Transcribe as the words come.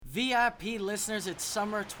VIP listeners, it's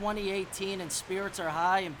summer 2018 and spirits are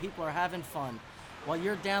high and people are having fun. While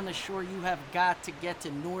you're down the shore, you have got to get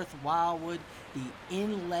to North Wildwood, the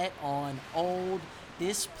inlet on Old.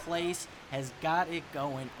 This place has got it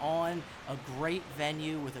going on. A great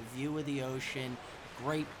venue with a view of the ocean,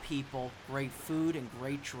 great people, great food, and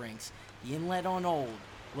great drinks. The inlet on Old,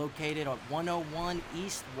 located at 101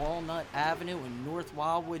 East Walnut Avenue in North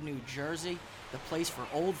Wildwood, New Jersey. The place for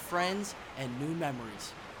old friends and new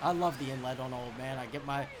memories. I love the inlet on Old, man. I get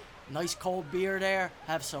my nice cold beer there,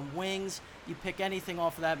 have some wings. You pick anything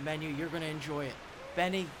off of that menu, you're going to enjoy it.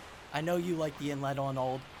 Benny, I know you like the inlet on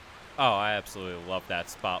Old. Oh, I absolutely love that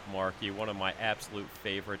spot, Marky. One of my absolute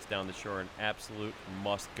favorites down the shore, an absolute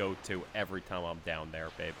must-go-to every time I'm down there,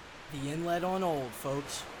 babe. The inlet on Old,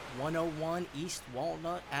 folks. 101 East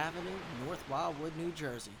Walnut Avenue, North Wildwood, New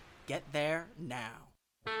Jersey. Get there now.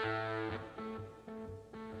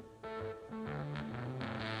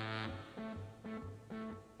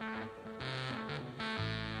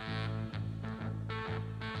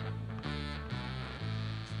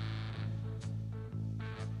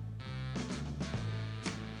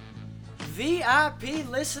 VIP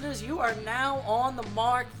listeners, you are now on the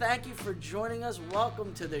mark. Thank you for joining us.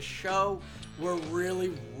 Welcome to the show. We're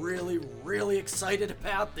really excited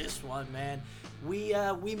about this one, man. We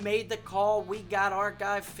made the call. We got our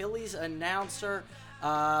guy, Phillies announcer,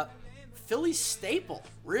 Phillies staple,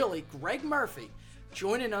 really, Greg Murphy,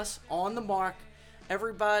 joining us on the mark.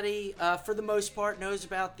 Everybody, for the most part, knows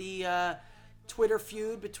about the Twitter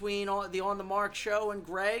feud between the On the Mark show and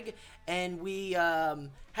Greg, and we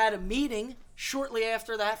had a meeting shortly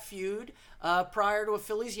after that feud prior to a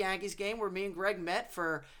Phillies-Yankees game where me and Greg met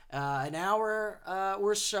for an hour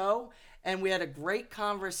or so, and we had a great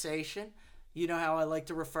conversation. You know how I like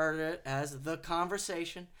to refer to it as the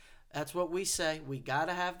conversation. That's what we say. We got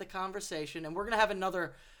to have the conversation, and we're going to have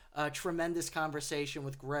another tremendous conversation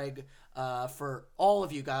with Greg for all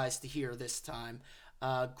of you guys to hear this time.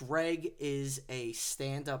 Greg is a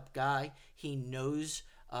stand-up guy. He knows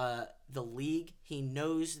the league. He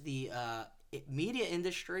knows the media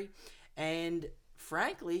industry. And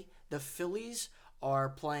frankly, the Phillies are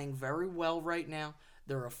playing very well right now.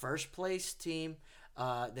 They're a first-place team.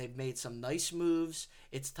 They've made some nice moves.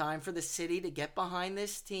 It's time for the city to get behind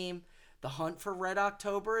this team. The hunt for Red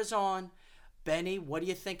October is on. Benny, what are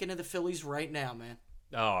you thinking of the Phillies right now, man?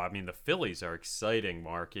 Oh, I mean, the Phillies are exciting,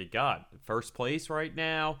 Mark. You got first place right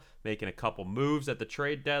now, making a couple moves at the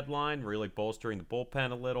trade deadline, really bolstering the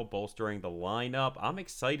bullpen a little, bolstering the lineup. I'm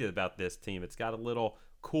excited about this team. It's got a little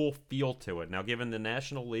cool feel to it. Now, given the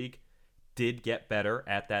National League did get better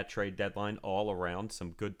at that trade deadline all around,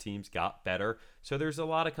 some good teams got better. So there's a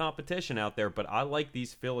lot of competition out there, but I like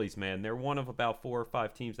these Phillies, man. They're one of about 4 or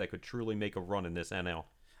 5 teams that could truly make a run in this NL.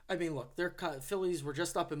 I mean, look, their Phillies were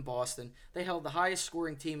just up in Boston. They held the highest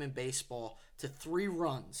scoring team in baseball to 3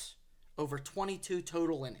 runs over 22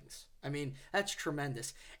 total innings. I mean, that's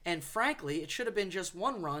tremendous. And frankly, it should have been just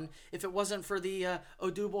 1 run if it wasn't for the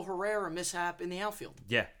Odubel Herrera mishap in the outfield.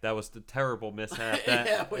 Yeah, that was the terrible mishap.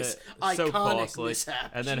 Yeah, it was iconic so costly.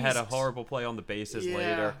 mishap. And then Jesus. had a horrible play on the bases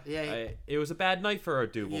later. Yeah. It was a bad night for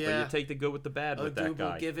Odubel, but you take the good with the bad with that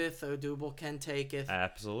guy. Odubel giveth, Odubel can taketh.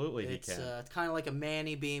 Absolutely, he can. It's kind of like a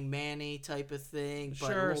Manny being Manny type of thing, but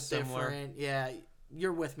Sure, a little similar. different. Yeah.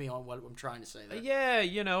 You're with me on what I'm trying to say there. Yeah,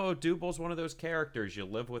 Odubel's one of those characters. You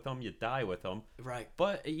live with him, you die with him. Right.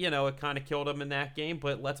 But, it kind of killed him in that game.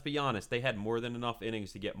 But let's be honest, they had more than enough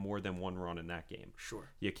innings to get more than 1 run in that game. Sure.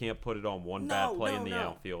 You can't put it on one bad play in the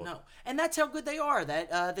outfield. No, and that's how good they are.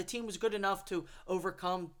 That the team was good enough to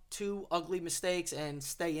overcome 2 ugly mistakes and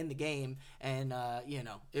stay in the game. And,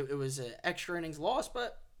 it was an extra innings loss,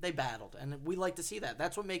 but they battled, and we like to see that.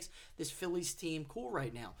 That's what makes this Phillies team cool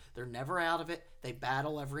right now. They're never out of it. They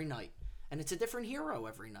battle every night, and it's a different hero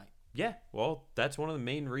every night. Yeah, well, that's one of the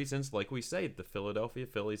main reasons, like we say, the Philadelphia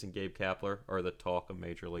Phillies and Gabe Kapler are the talk of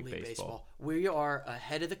Major League Baseball. We are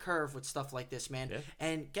ahead of the curve with stuff like this, man. Yeah.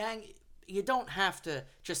 And, gang, you don't have to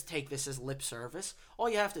just take this as lip service. All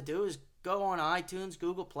you have to do is go on iTunes,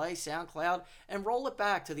 Google Play, SoundCloud, and roll it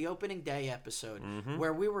back to the opening day episode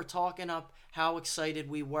where we were talking up how excited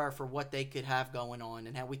we were for what they could have going on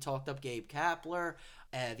and how we talked up Gabe Kapler,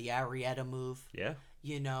 the Arrieta move. Yeah.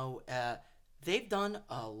 They've done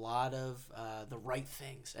a lot of the right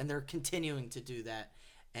things, and they're continuing to do that.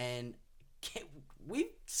 And we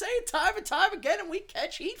say it time and time again, and we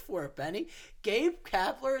catch heat for it, Benny. Gabe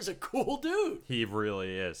Kapler is a cool dude. He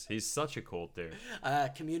really is. He's such a cool dude.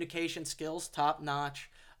 Communication skills, top notch.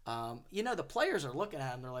 The players are looking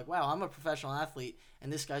at him. They're like, wow, I'm a professional athlete,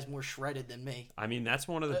 and this guy's more shredded than me. I mean, that's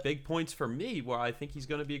one of the big points for me where I think he's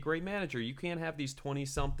going to be a great manager. You can't have these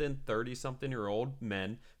 20-something, 30-something-year-old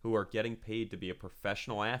men who are getting paid to be a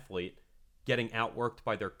professional athlete getting outworked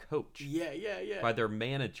by their coach. Yeah. By their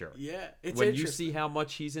manager. Yeah, it's when you see how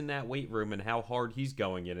much he's in that weight room and how hard he's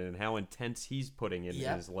going in and how intense he's putting in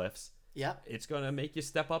his lifts, it's going to make you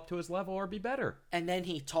step up to his level or be better. And then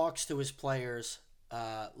he talks to his players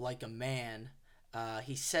like a man.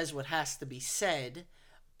 He says what has to be said,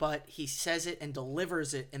 but he says it and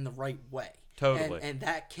delivers it in the right way. Totally. And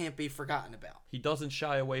that can't be forgotten about. He doesn't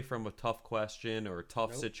shy away from a tough question or a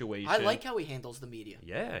tough situation. I like how he handles the media.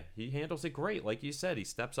 Yeah, he handles it great. Like you said, he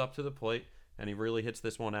steps up to the plate, and he really hits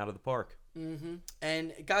this one out of the park. Mm-hmm.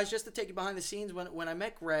 And, guys, just to take you behind the scenes, when I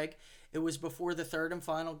met Greg, it was before the third and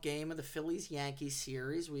final game of the Phillies-Yankees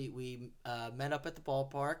series. We met up at the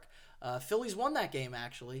ballpark. Phillies won that game,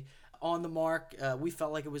 actually. On the mark, we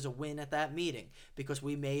felt like it was a win at that meeting because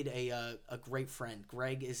we made a great friend.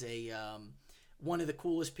 Greg is one of the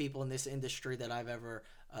coolest people in this industry that I've ever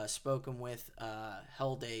spoken with,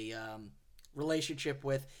 held a relationship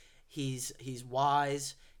with. He's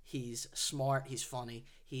wise, he's smart, he's funny.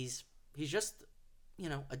 He's just,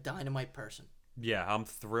 a dynamite person. Yeah, I'm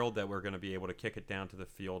thrilled that we're going to be able to kick it down to the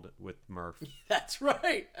field with Murph. That's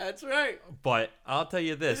right. But I'll tell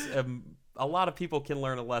you this, a lot of people can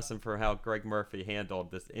learn a lesson for how Greg Murphy handled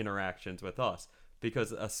this interactions with us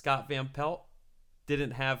because Scott Van Pelt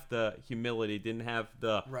didn't have the humility, didn't have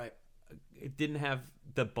the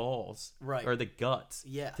balls or the guts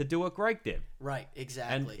to do what Greg did. Right,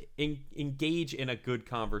 exactly. And engage in a good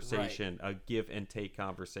conversation, a give and take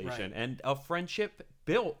conversation, and a friendship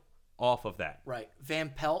built off of that. Right. Van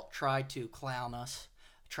Pelt tried to clown us,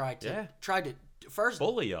 tried to first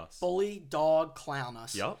bully, dog, clown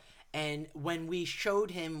us. Yep. And when we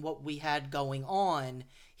showed him what we had going on,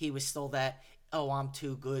 he was still that, oh, I'm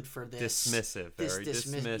too good for this. Dismissive, very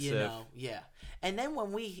dismissive. Yeah. And then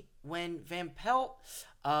when Van Pelt,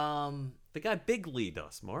 the guy big lead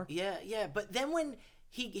us, Mark. Yeah. But then when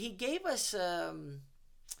he gave us a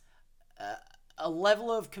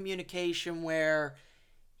level of communication where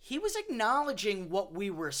he was acknowledging what we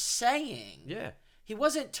were saying. Yeah. He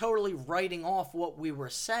wasn't totally writing off what we were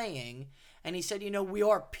saying. And he said, we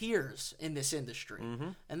are peers in this industry. Mm-hmm.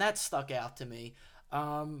 And that stuck out to me.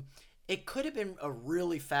 It could have been a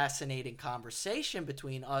really fascinating conversation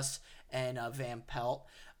between us and Van Pelt.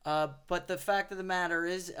 But the fact of the matter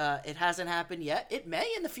is, it hasn't happened yet. It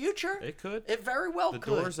may in the future. It could. It very well could. The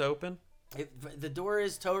door's open. The door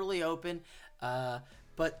is totally open.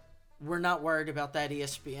 But we're not worried about that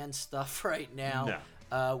ESPN stuff right now.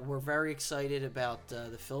 No. We're very excited about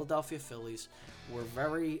the Philadelphia Phillies. We're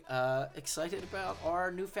very excited about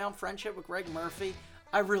our newfound friendship with Greg Murphy.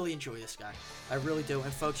 I really enjoy this guy. I really do.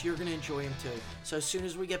 And folks, you're going to enjoy him too. So as soon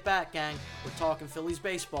as we get back, gang, we're talking Phillies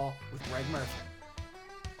baseball with Greg Murphy.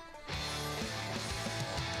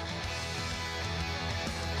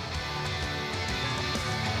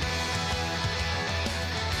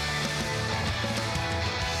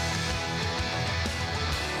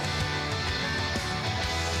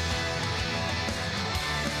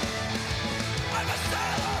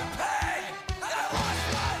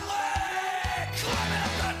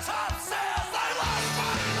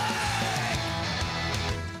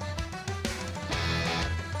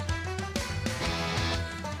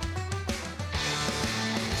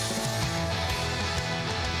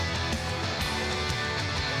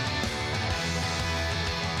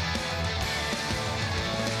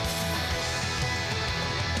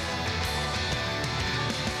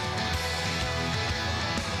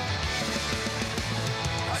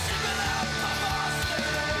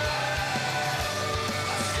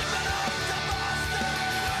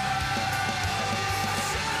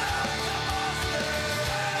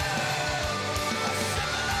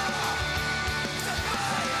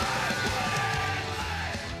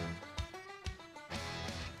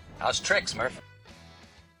 How's tricks, Murph?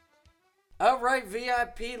 All right,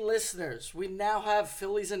 VIP listeners, we now have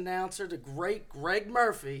Phillies announcer, the great Greg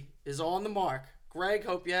Murphy, is on the mark. Greg,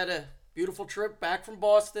 hope you had a beautiful trip back from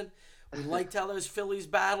Boston. We liked how those Phillies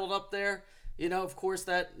battled up there. Of course,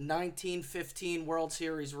 that 1915 World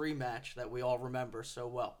Series rematch that we all remember so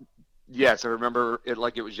well. Yes, I remember it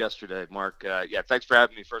like it was yesterday, Mark. Thanks for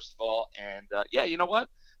having me, first of all. And, you know what?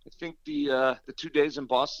 I think the 2 days in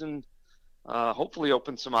Boston hopefully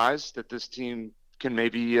open some eyes that this team can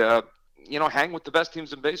maybe, hang with the best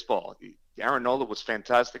teams in baseball. Aaron Nola was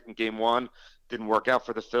fantastic in game one. Didn't work out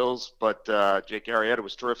for the Phils, but Jake Arrieta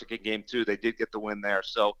was terrific in game two. They did get the win there.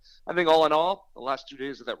 So I think all in all, the last 2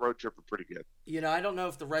 days of that road trip were pretty good. I don't know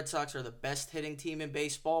if the Red Sox are the best hitting team in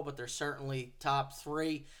baseball, but they're certainly top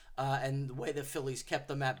three. And the way the Phillies kept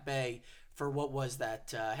them at bay for what was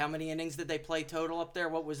that? How many innings did they play total up there?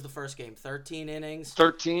 What was the first game? 13 innings?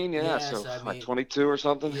 13, yeah. Yes, So I mean, like 22 or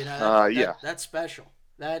something. Yeah. That's special.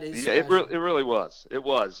 That is Yeah, special. it really was. It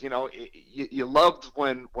was. You loved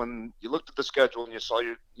when you looked at the schedule and you saw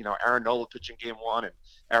Aaron Nola pitching game one and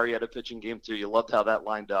Arrieta pitching game two. You loved how that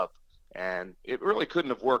lined up, and it really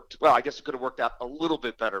couldn't have worked. Well, I guess it could have worked out a little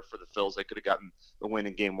bit better for the Phils. They could have gotten the win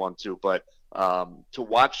in game one too. But to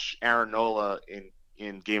watch Aaron Nola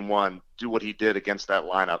in game one do what he did against that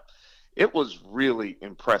lineup, it was really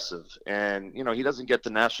impressive. And he doesn't get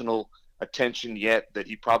the national attention yet that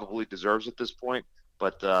he probably deserves at this point.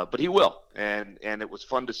 But he will, and it was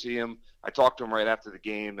fun to see him. I talked to him right after the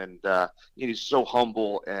game, and he's so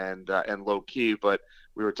humble and low key. But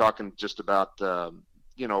we were talking just about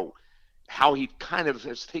how he kind of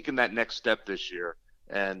has taken that next step this year,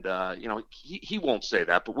 and he won't say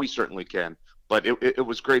that, but we certainly can. But it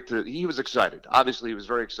was great he was excited. Obviously, he was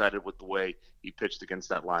very excited with the way he pitched against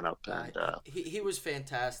that lineup, and he was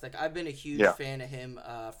fantastic. I've been a huge fan of him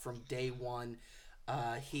from day one.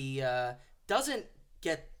 He doesn't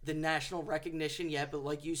get the national recognition yet, but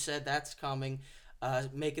like you said, that's coming.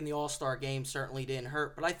 Making the All-Star game certainly didn't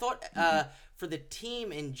hurt. But I thought for the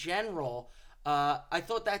team in general, I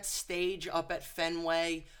thought that stage up at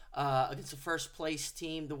Fenway against the first place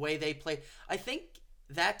team, the way they played, I think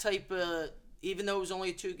that type of, even though it was only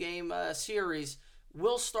a 2-game series,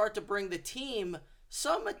 will start to bring the team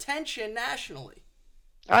some attention nationally.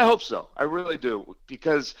 I hope so. I really do,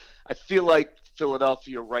 because I feel like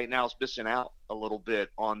Philadelphia right now is missing out a little bit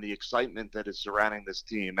on the excitement that is surrounding this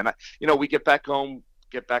team. And we get back home,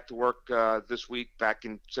 get back to work this week, back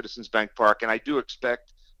in Citizens Bank Park, and I do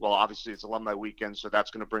expect, well, obviously it's alumni weekend, so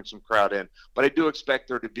that's going to bring some crowd in, but I do expect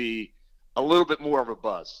there to be a little bit more of a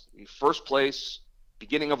buzz. First place,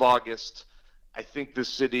 beginning of August. I think this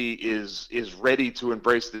city is ready to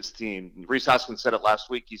embrace this team. Rhys Hoskins said it last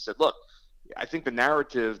week. He said, look, I think the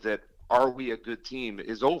narrative that are we a good team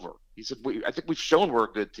is over. He said, I think we've shown we're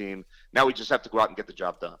a good team. Now we just have to go out and get the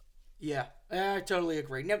job done. Yeah, I totally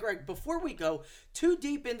agree. Now, Greg, before we go too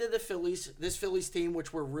deep into this Phillies team,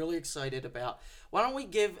 which we're really excited about, why don't we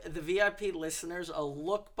give the VIP listeners a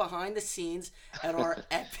look behind the scenes at our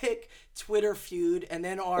epic Twitter feud and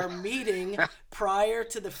then our meeting prior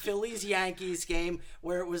to the Phillies-Yankees game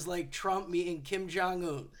where it was like Trump meeting Kim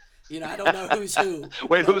Jong-un. I don't know who's who.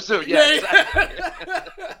 Wait, who's who? Yeah, exactly.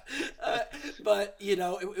 But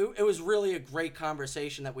it was really a great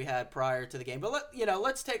conversation that we had prior to the game. But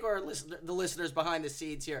let's take the listeners behind the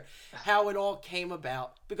scenes here, how it all came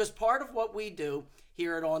about. Because part of what we do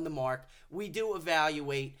here at On the Mark, we do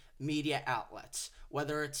evaluate media outlets,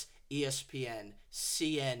 whether it's ESPN,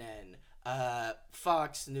 CNN,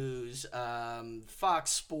 Fox News,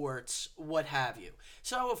 Fox Sports, what have you.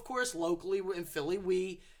 So, of course, locally in Philly,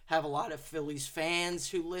 we have a lot of Phillies fans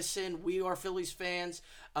who listen. We are Phillies fans.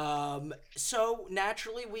 So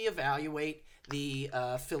naturally, we evaluate the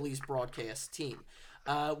Phillies broadcast team.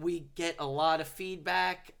 We get a lot of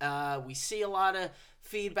feedback. We see a lot of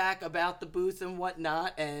feedback about the booth and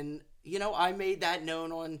whatnot. And, I made that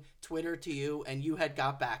known on Twitter to you, and you had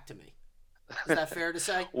got back to me. Is that fair to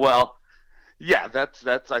say? Well, yeah, that's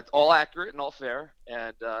all accurate and all fair.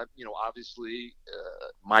 And, obviously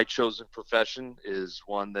my chosen profession is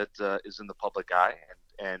one that is in the public eye.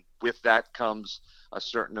 And with that comes a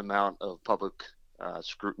certain amount of public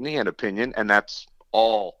scrutiny and opinion. And that's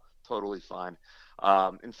all totally fine.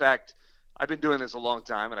 In fact, I've been doing this a long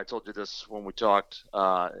time. And I told you this when we talked.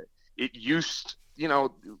 It used,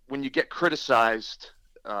 when you get criticized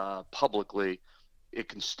publicly, it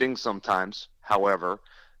can sting sometimes. However,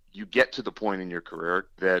 you get to the point in your career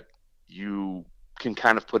that you can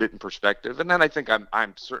kind of put it in perspective. And then I think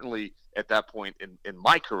I'm certainly at that point in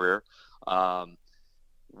my career.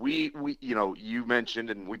 We you mentioned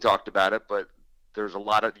and we talked about it, but there's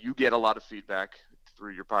you get a lot of feedback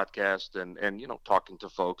through your podcast and talking to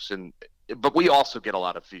folks, but we also get a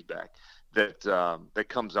lot of feedback that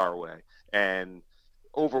comes our way, and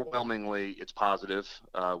overwhelmingly it's positive.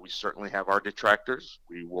 We certainly have our detractors.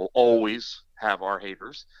 We will always have our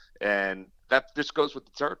haters, and that this goes with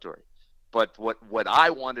the territory. But what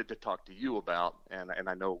I wanted to talk to you about, and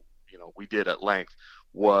I know we did at length,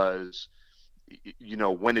 was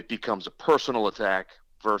when it becomes a personal attack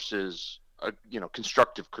versus a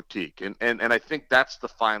constructive critique, and I think that's the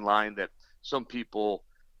fine line that some people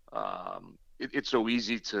it's so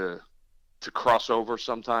easy to to cross over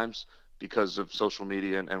sometimes because of social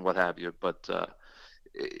media and what have you. But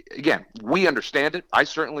again, we understand it. I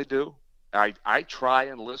certainly do. I try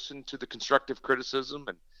and listen to the constructive criticism,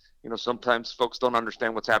 and sometimes folks don't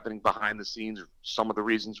understand what's happening behind the scenes, or some of the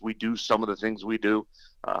reasons we do some of the things we do.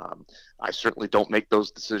 I certainly don't make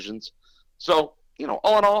those decisions. So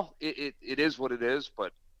all in all, it is what it is.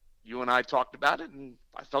 But you and I talked about it, and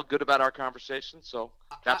I felt good about our conversation. So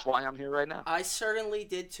that's why I'm here right now. I certainly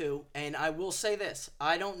did too, and I will say this: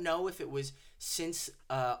 I don't know if it was since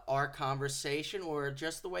our conversation or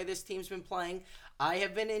just the way this team's been playing. I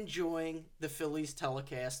have been enjoying the Phillies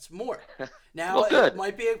telecasts more. Now, well, it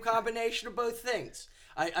might be a combination of both things.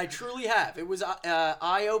 I truly have. It was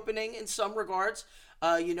eye-opening in some regards.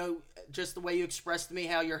 Just the way you expressed to me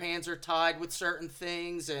how your hands are tied with certain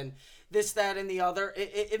things and this, that, and the other.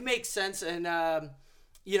 It makes sense. And,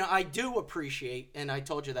 I do appreciate, and I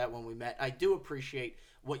told you that when we met, I do appreciate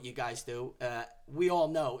what you guys do. We all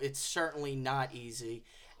know it's certainly not easy.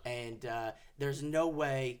 And there's no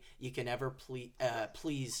way you can ever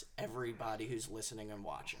please everybody who's listening and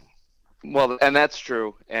watching. Well, and that's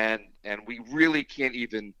true. And we really can't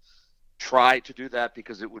even try to do that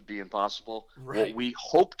because it would be impossible. Right. What we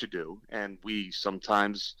hope to do, and we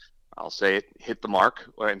sometimes, I'll say it, hit the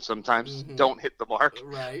mark, and sometimes don't hit the mark.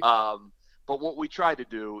 Right. But what we try to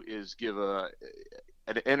do is give an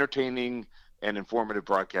entertaining and informative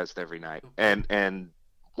broadcast every night. And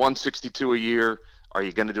 162 a year, are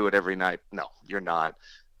you going to do it every night? No, you're not.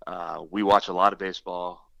 We watch a lot of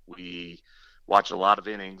baseball. We watch a lot of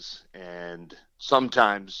innings, and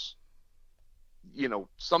sometimes you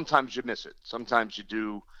miss it. Sometimes you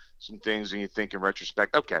do some things and you think in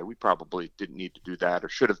retrospect, okay, we probably didn't need to do that or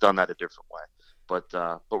should have done that a different way. But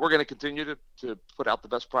we're going to continue to put out the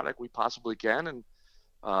best product we possibly can,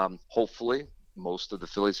 and hopefully most of the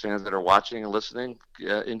Phillies fans that are watching and listening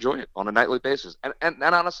enjoy it on a nightly basis. And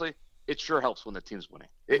honestly, it sure helps when the team's winning.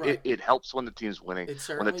 It helps when the team's winning.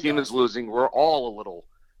 When the team is losing, we're all a little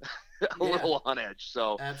little on edge.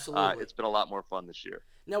 So absolutely, it's been a lot more fun this year.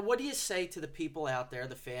 Now, what do you say to the people out there,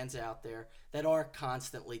 the fans out there, that are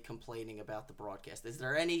constantly complaining about the broadcast? Is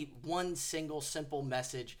there any one single simple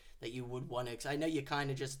message that you would want to? I know you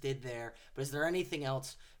kind of just did there, but is there anything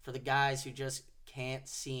else for the guys who just can't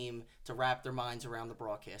seem to wrap their minds around the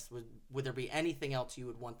broadcast? Would there be anything else you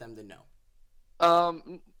would want them to know?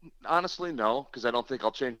 Honestly, no, because I don't think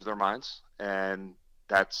I'll change their minds, and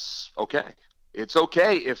that's okay. It's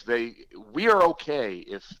okay if we are okay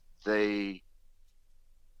if they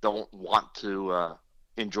don't want to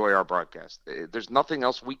enjoy our broadcast. There's nothing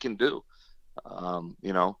else we can do.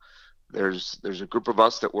 There's a group of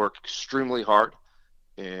us that work extremely hard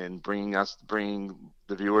in bringing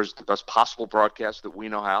the viewers the best possible broadcast that we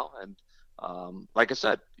know how. And like I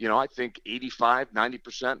said, I think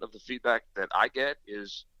 85-90% of the feedback that I get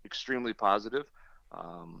is extremely positive.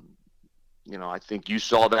 I think you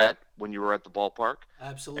saw that when you were at the ballpark.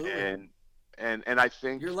 Absolutely. And I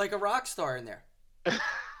think you're like a rock star in there.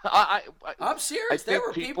 I'm serious. There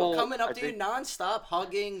were people coming up to you nonstop,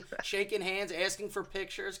 hugging, shaking hands, asking for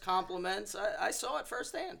pictures, compliments. I saw it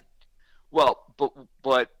firsthand. Well,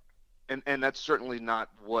 but and that's certainly not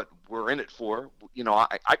what we're in it for.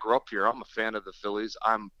 I grew up here. I'm a fan of the Phillies.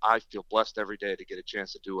 I feel blessed every day to get a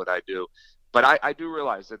chance to do what I do. But I do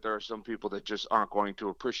realize that there are some people that just aren't going to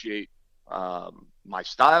appreciate my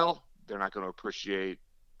style. They're not going to appreciate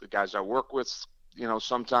the guys I work with,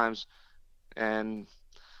 sometimes. And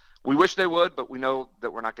we wish they would, but we know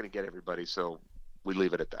that we're not going to get everybody, so we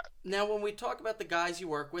leave it at that. Now, when we talk about the guys you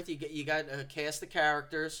work with, you got a cast of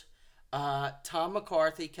characters. Tom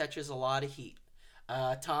McCarthy catches a lot of heat.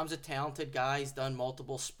 Tom's a talented guy. He's done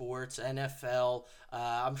multiple sports, NFL.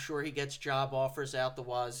 I'm sure he gets job offers out the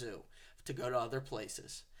wazoo to go to other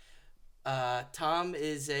places. Tom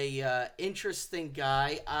is a interesting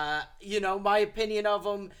guy. My opinion of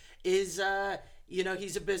him is,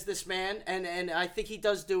 he's a businessman, and I think he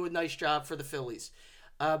does do a nice job for the Phillies.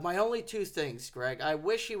 My only two things, Greg. I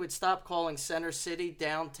wish he would stop calling Center City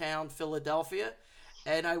downtown Philadelphia,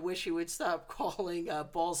 and I wish he would stop calling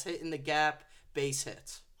balls hitting the gap base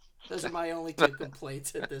hits. Those are my only two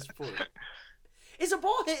complaints at this point. Is a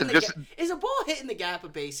ball hitting the gap a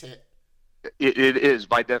base hit? It is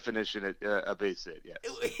by definition a base hit. Yes.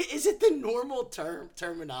 Is it the normal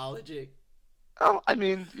terminology? Oh, I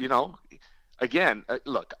mean, again,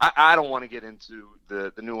 look, I don't want to get into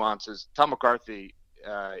the nuances. Tom McCarthy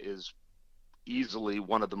is easily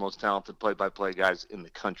one of the most talented play-by-play guys in the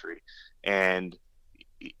country, and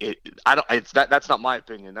that's not my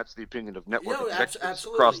opinion. That's the opinion of network executives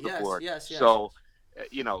across the board. Yes. So,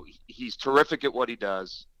 he's terrific at what he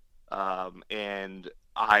does, and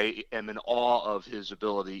I am in awe of his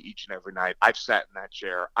ability each and every night. I've sat in that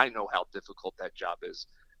chair. I know how difficult that job is.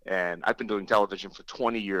 And I've been doing television for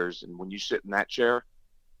 20 years. And when you sit in that chair,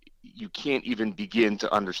 you can't even begin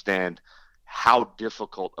to understand how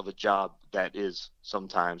difficult of a job that is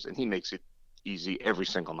sometimes. And he makes it easy every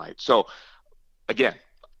single night. So, again,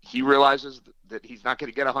 he realizes that he's not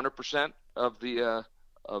going to get 100% of the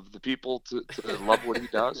people to love what he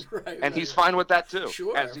does, and he's fine with that too.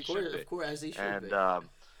 Sure, as he should be. of course, as he should and be.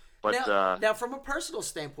 but Now, from a personal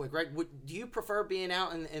standpoint, Greg, do you prefer being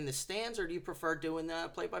out in the stands, or do you prefer doing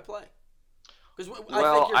play-by-play? Because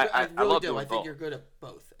I really do. I think you're good at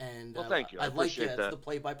both. And well, thank you. I like you appreciate that. as the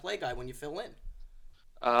play-by-play guy when you fill in.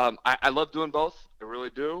 I love doing both. I really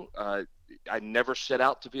do. I never set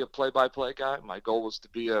out to be a play-by-play guy. My goal was to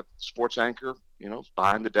be a sports anchor,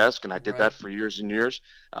 behind the desk, and I did that for years and years.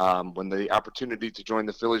 When the opportunity to join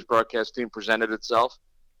the Phillies broadcast team presented itself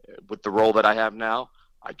with the role that I have now,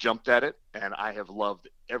 I jumped at it, and I have loved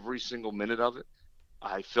every single minute of it.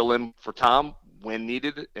 I fill in for Tom when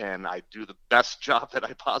needed, and I do the best job that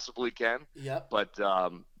I possibly can. Yep. But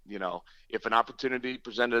if an opportunity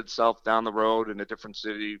presented itself down the road in a different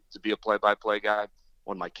city to be a play-by-play guy,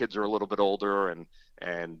 when my kids are a little bit older and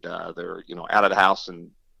they're out of the house and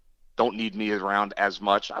don't need me around as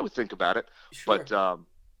much, I would think about it. Sure.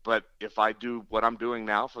 But if I do what I'm doing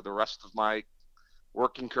now for the rest of my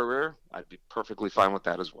working career, I'd be perfectly fine with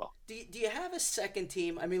that as well. Do you have a second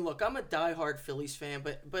team? I mean, look, I'm a diehard Phillies fan,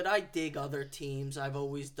 but I dig other teams. I've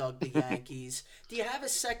always dug the Yankees. Do you have a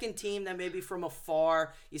second team that maybe from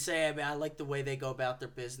afar you say, I mean, I like the way they go about their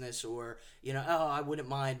business, or I wouldn't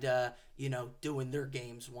mind doing their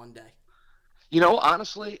games one day?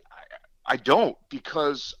 Honestly, I don't,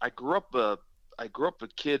 because I grew up a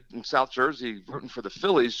kid in South Jersey rooting for the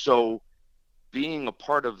Phillies, so being a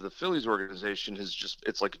part of the Phillies organization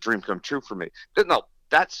it's like a dream come true for me. Now,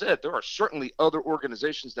 that said, there are certainly other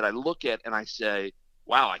organizations that I look at and I say,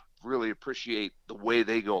 wow, I really appreciate the way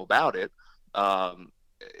they go about it.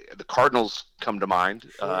 The Cardinals come to mind.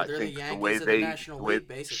 Sure, I they're think the Yankees the way of they, the National League,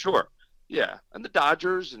 basically. Sure. Yeah. And the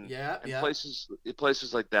Dodgers and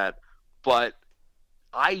places like that. But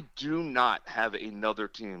I do not have another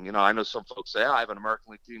team. I know some folks say, I have an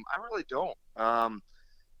American League team. I really don't.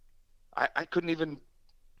 I couldn't even,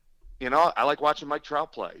 I like watching Mike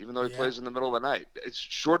Trout play, even though he plays in the middle of the night. It's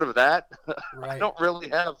short of that. Right. I don't really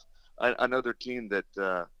have another team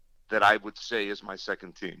that I would say is my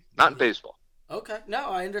second team. Not in baseball. Okay. No,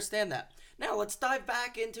 I understand that. Now, let's dive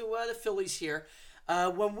back into the Phillies here.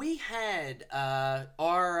 When we had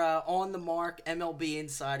our On the Mark MLB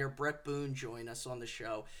insider, Brett Boone, join us on the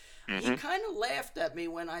show, he kind of laughed at me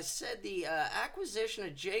when I said the acquisition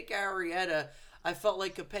of Jake Arrieta, I felt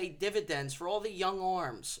like could pay dividends for all the young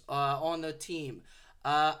arms on the team.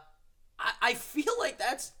 I feel like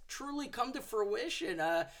that's truly come to fruition.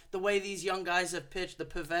 The way these young guys have pitched, the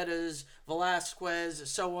Pavettas, Velasquez,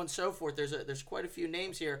 so on and so forth. There's quite a few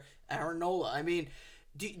names here. Aaron Nola. I mean,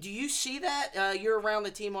 do you see that? You're around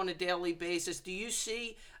the team on a daily basis. Do you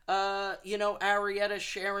see Arrieta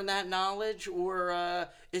sharing that knowledge, or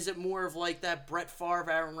is it more of like that Brett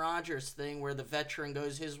Favre, Aaron Rodgers thing where the veteran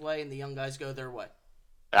goes his way and the young guys go their way?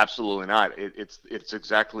 Absolutely not. It's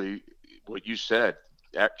exactly what you said.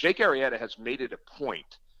 Jake Arrieta has made it a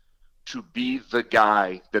point to be the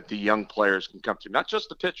guy that the young players can come to, not just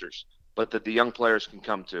the pitchers, but that the young players can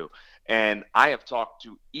come to. And I have talked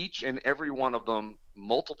to each and every one of them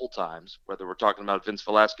multiple times, whether we're talking about Vince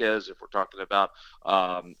Velasquez, if we're talking about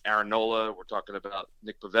Aaron Nola, we're talking about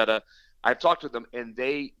Nick Pivetta. I've talked to them, and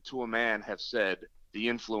they, to a man, have said the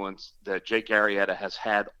influence that Jake Arrieta has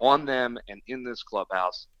had on them and in this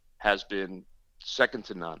clubhouse has been second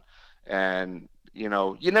to none. And, you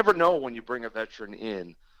never know when you bring a veteran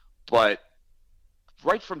in, but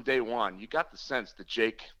right from day one, you got the sense that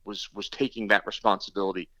Jake was taking that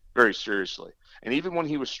responsibility very seriously. And even when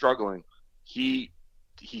he was struggling, he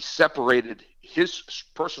separated his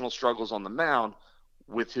personal struggles on the mound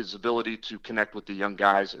with his ability to connect with the young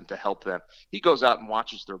guys and to help them. He goes out and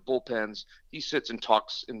watches their bullpens. He sits and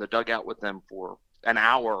talks in the dugout with them for an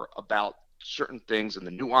hour about certain things and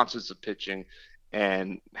the nuances of pitching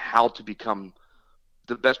and how to become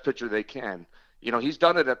the best pitcher they can. He's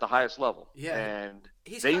done it at the highest level. Yeah. And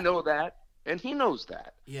they know that. And he knows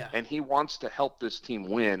that. Yeah. And he wants to help this team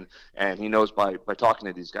win. And he knows by talking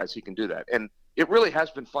to these guys, he can do that. And it really has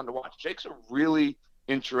been fun to watch. Jake's a really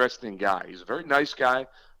interesting guy. He's a very nice guy.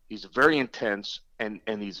 He's very intense, and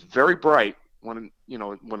he's very bright when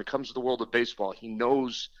it comes to the world of baseball. He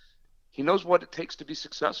knows he knows what it takes to be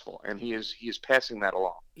successful, and he is passing that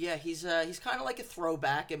along. Yeah, he's kind of like a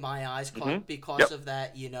throwback in my eyes because Yep. of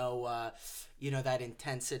that, that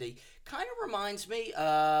intensity. Kind of reminds me,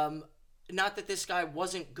 not that this guy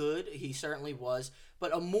wasn't good, he certainly was,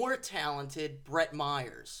 but a more talented Brett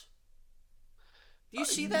Myers. Do you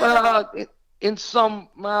see that at all? In some,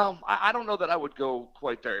 well, I don't know that I would go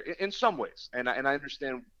quite there. In some ways, and I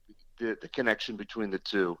understand the connection between the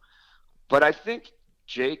two, but I think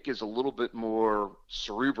Jake is a little bit more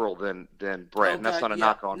cerebral than Brett, and that's Okay, not a yeah.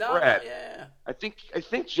 knock on No, Brett. yeah. I think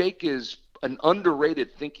Jake is an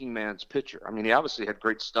underrated thinking man's pitcher. I mean, he obviously had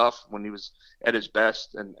great stuff when he was at his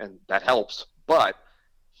best, and that helps. But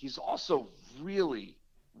he's also really,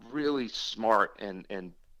 really smart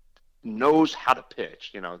and knows how to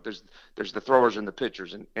pitch. There's the throwers and the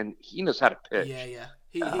pitchers, and he knows how to Yeah, pitch. yeah.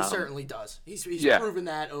 He Um, certainly does. He's yeah, proven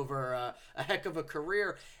that over a heck of a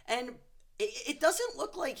career, and it doesn't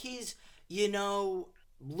look like he's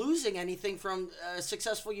losing anything from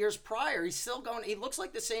successful years prior. He's still going. He looks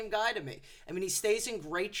like the same guy to me. I mean, he stays in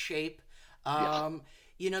great shape. yeah.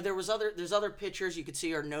 There's other pitchers you could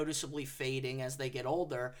see are noticeably fading as they get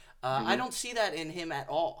older. I hmm don't see that in him at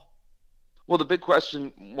all. Well, the big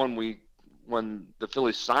question when the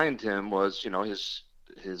Phillies signed him was,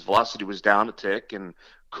 his velocity was down a tick, and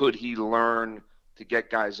could he learn to get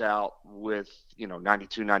guys out with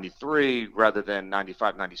 92, 93 rather than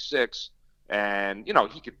 95, 96? And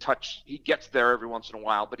he gets there every once in a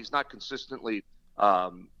while, but he's not consistently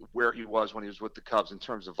where he was when he was with the Cubs in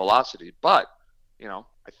terms of velocity. But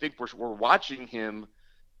I think we're watching him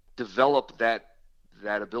develop that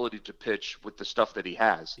ability to pitch with the stuff that he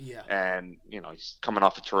has. Yeah. And he's coming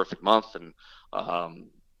off a terrific month, and um,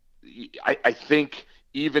 I think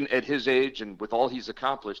even at his age and with all he's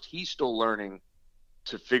accomplished, he's still learning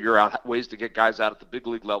to figure out ways to get guys out at the big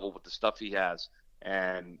league level with the stuff he has.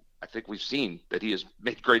 And I think we've seen that he has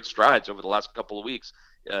made great strides over the last couple of weeks,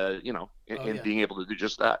 in Yeah. being able to do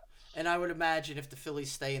just that. And I would imagine if the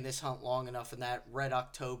Phillies stay in this hunt long enough and that Red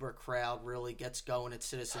October crowd really gets going at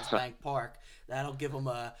Citizens Bank Park, that'll give them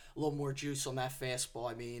a little more juice on that fastball.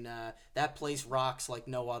 I mean, that place rocks like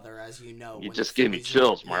no other, as you know. You when just the gave me Phillies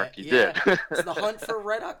chills, Mark. You yeah. did. It's the hunt for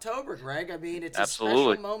Red October, Greg. I mean, it's a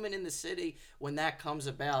Absolutely. special moment in the city when that comes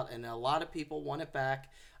about, and a lot of people want it back.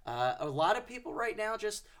 A lot of people right now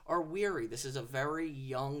just are weary. This is a very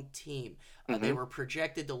young team. They were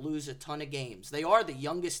projected to lose a ton of games. They are the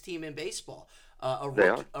youngest team in baseball. They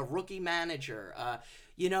are. A rookie manager.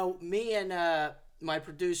 Me and my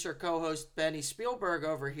producer, co-host Benny Spielberg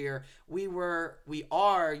over here, we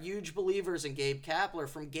are huge believers in Gabe Kapler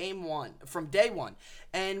from day one.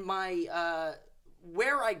 And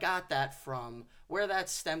where I got that from, where that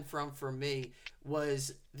stemmed from for me,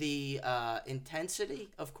 was the intensity,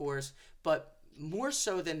 of course, but more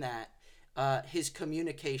so than that, his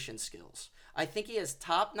communication skills. I think he has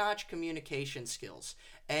top-notch communication skills.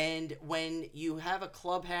 And when you have a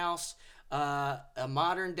clubhouse, a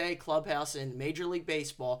modern-day clubhouse in Major League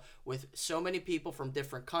Baseball with so many people from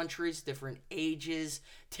different countries, different ages,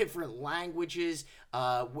 different languages,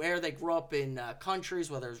 where they grew up in countries,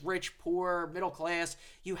 whether it's rich, poor, middle class,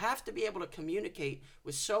 you have to be able to communicate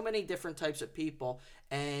with so many different types of people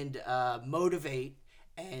and motivate.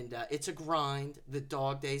 And it's a grind. The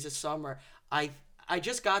dog days of summer. I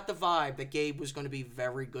just got the vibe that Gabe was going to be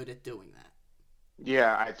very good at doing that.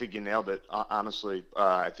 Yeah, I think you nailed it. Honestly,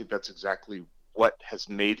 I think that's exactly what has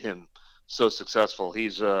made him so successful.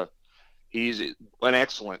 He's an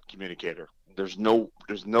excellent communicator. There's no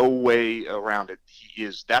way around it.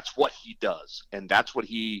 That's what he does, and that's what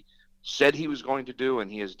he said he was going to do,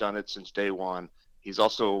 and he has done it since day one. He's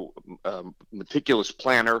also a meticulous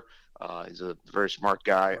planner. He's a very smart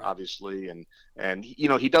guy, Right. obviously, and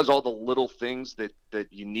he does all the little things that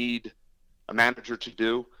you need a manager to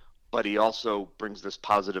do, but he also brings this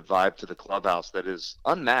positive vibe to the clubhouse that is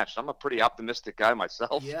unmatched. I'm a pretty optimistic guy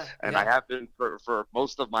myself, Yeah, and I yeah. have been for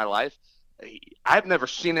most of my life. I've never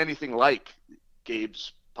seen anything like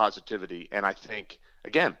Gabe's positivity, and I think,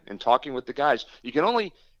 again, in talking with the guys, you can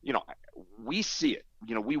only, we see it.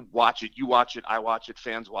 We watch it. You watch it. I watch it.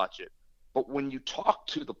 Fans watch it. But when you talk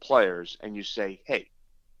to the players and you say, "Hey,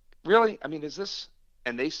 really? I mean, is this?"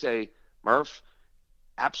 And they say, "Murph,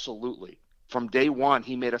 absolutely. From day one,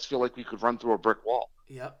 he made us feel like we could run through a brick wall."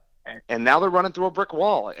 Yep. And now they're running through a brick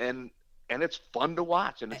wall, and it's fun to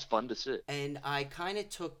watch and it's fun to see. And I kind of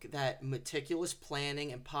took that meticulous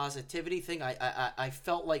planning and positivity thing. I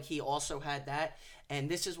felt like he also had that, and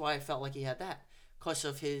this is why I felt like he had that, because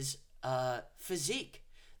of his physique.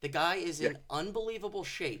 The guy is in unbelievable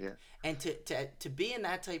shape. Yeah. And to be in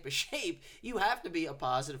that type of shape, you have to be a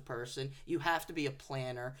positive person. You have to be a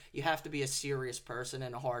planner. You have to be a serious person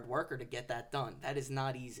and a hard worker to get that done. That is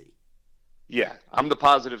not easy. Yeah, I'm the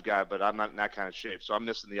positive guy, but I'm not in that kind of shape, so I'm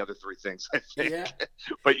missing the other three things, I think. Yeah.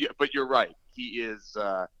 But you're right. He is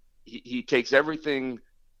he takes everything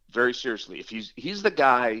very seriously. If he's the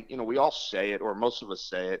guy, we all say it, or most of us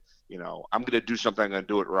say it. I'm going to do something. I'm going to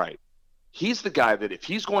do it right. He's the guy that if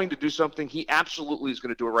he's going to do something, he absolutely is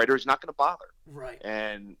going to do it right, or he's not going to bother. Right.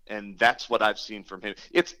 And that's what I've seen from him.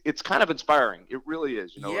 It's kind of inspiring. It really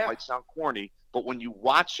is. It might sound corny, but when you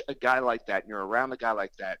watch a guy like that and you're around a guy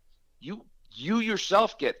like that, you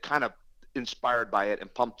yourself get kind of inspired by it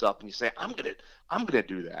and pumped up, and you say, I'm gonna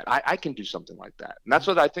do that. I can do something like that. And that's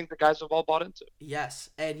what I think the guys have all bought into. Yes.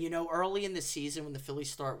 And early in the season when the Phillies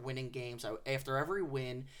start winning games, after every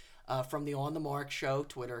win, from the On the Mark Show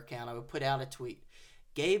Twitter account, I would put out a tweet.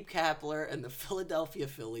 Gabe Kapler and the Philadelphia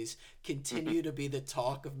Phillies continue to be the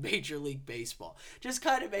talk of Major League Baseball. Just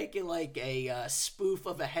kind of making like a spoof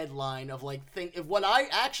of a headline of of what I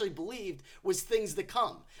actually believed was things to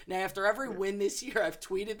come. Now, after every win this year, I've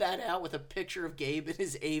tweeted that out with a picture of Gabe in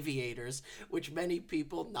his aviators, which many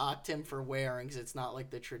people knocked him for wearing because it's not like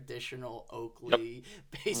the traditional Oakley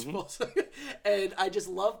baseball. And I just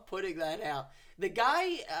love putting that out. The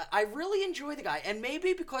guy, I really enjoy the guy. And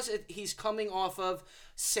maybe because he's coming off of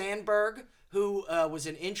Sandberg, who was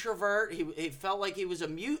an introvert. He felt like he was a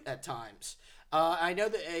mute at times. I know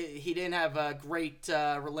that he didn't have great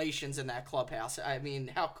relations in that clubhouse. I mean,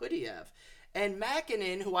 how could he have? And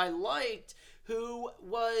Makinen, who I liked, who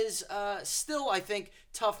was still, I think,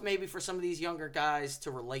 tough maybe for some of these younger guys to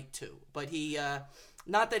relate to. But he,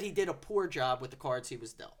 not that he did a poor job with the cards he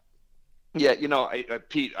was dealt. Yeah,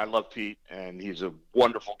 Pete, I love Pete, and he's a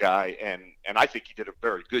wonderful guy, and I think he did a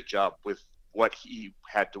very good job with what he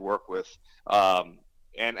had to work with. And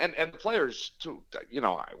the players, too,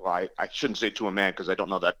 I shouldn't say to a man because I don't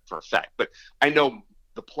know that for a fact, but I know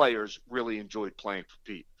the players really enjoyed playing for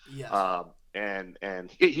Pete. Yes. And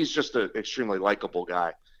he's just an extremely likable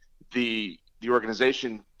guy. The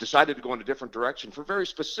organization decided to go in a different direction for very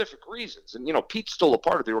specific reasons. And, Pete's still a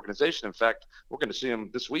part of the organization. In fact, we're going to see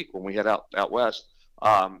him this week when we head out west.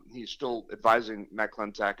 He's still advising Matt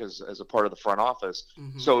Klentak as a part of the front office.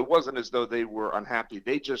 Mm-hmm. So it wasn't as though they were unhappy.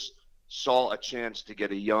 They just saw a chance to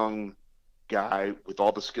get a young guy with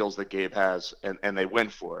all the skills that Gabe has, and they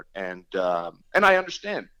went for it. And I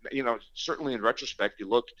understand, certainly in retrospect, you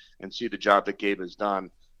look and see the job that Gabe has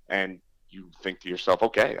done, and you think to yourself,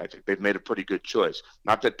 okay, I think they've made a pretty good choice.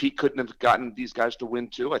 Not that Pete couldn't have gotten these guys to win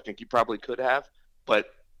too. I think he probably could have,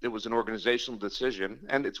 but it was an organizational decision,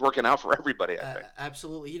 and it's working out for everybody, I think.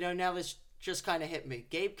 Absolutely. Now this just kind of hit me.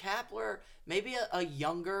 Gabe Kapler, maybe a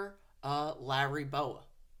younger Larry Boa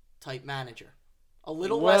type manager. A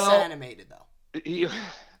little less animated, though.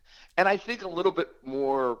 And I think a little bit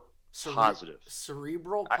more positive.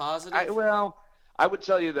 Cerebral, positive? I would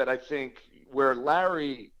tell you that I think where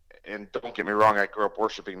Larry, and don't get me wrong, I grew up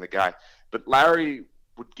worshiping the guy, but Larry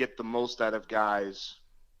would get the most out of guys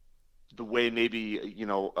the way maybe,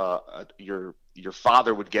 your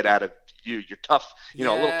father would get out of you. You're tough, a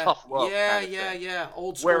little tough love. Yeah.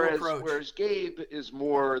 Old school approach. Whereas Gabe is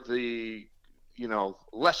more the,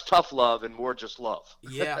 less tough love and more just love.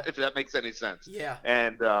 Yeah. If that makes any sense. Yeah.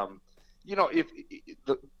 And,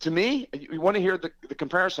 to me, you want to hear the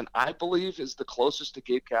comparison, I believe is the closest to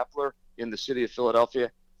Gabe Kapler in the city of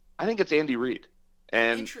Philadelphia. I think it's Andy Reid.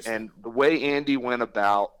 And the way Andy went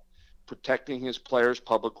about protecting his players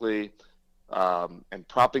publicly, and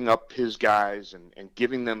propping up his guys and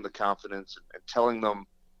giving them the confidence and telling them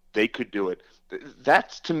they could do it.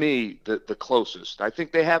 That's, to me, the closest. I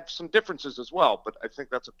think they have some differences as well, but I think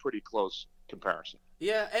that's a pretty close comparison.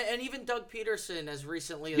 Yeah, and even Doug Peterson, as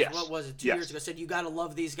recently as, what was it, 2 years ago, said you got to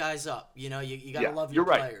love these guys up. You got to love your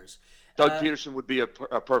players. Doug Peterson would be a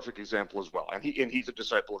perfect example as well, and he's a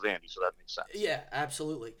disciple of Andy, so that makes sense. Yeah,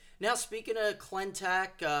 absolutely. Now, speaking of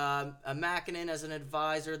Klentak, Makinen as an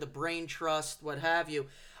advisor, the Brain Trust, what have you,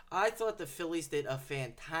 I thought the Phillies did a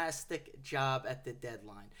fantastic job at the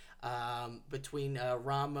deadline. Between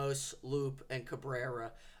Ramos, Loop, and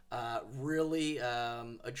Cabrera, really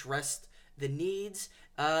addressed the needs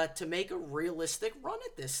to make a realistic run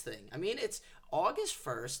at this thing. I mean, it's August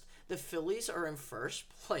 1st. The Phillies are in first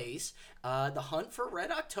place. The hunt for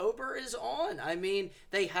Red October is on. I mean,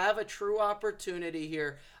 they have a true opportunity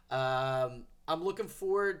here. I'm looking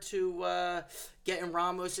forward to getting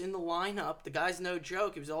Ramos in the lineup. The guy's no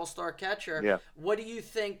joke. He was an all-star catcher. Yeah. What do you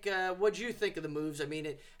think? What do you think of the moves? I mean,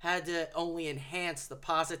 it had to only enhance the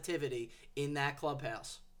positivity in that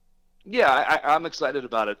clubhouse. Yeah, I'm excited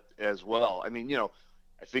about it as well. I mean,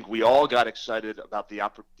 I think we all got excited about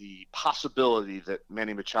the possibility that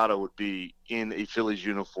Manny Machado would be in a Phillies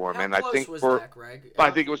uniform, How and I close think was that, Greg?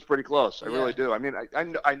 I think it was pretty close. I Yeah, really do. I mean,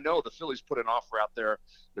 I know the Phillies put an offer out there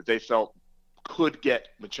that they felt could get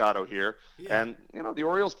Machado here, yeah, and the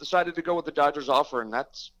Orioles decided to go with the Dodgers offer, and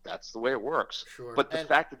that's the way it works. sure. But the And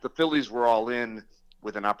fact that the Phillies were all in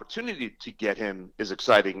with an opportunity to get him is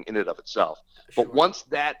exciting in and of itself. But sure, once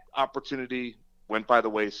that opportunity went by the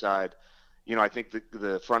wayside, I think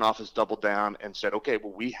the front office doubled down and said, okay,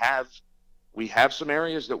 well, we have some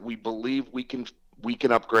areas that we believe we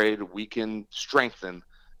can upgrade, we can strengthen,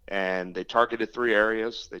 and they targeted three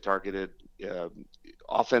areas. They targeted uh,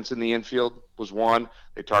 offense in the infield was one.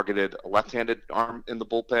 They targeted a left-handed arm in the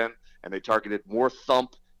bullpen, and they targeted more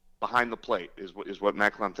thump behind the plate. Is what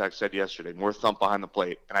Matt Klentak said yesterday. More thump behind the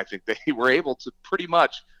plate, and I think they were able to pretty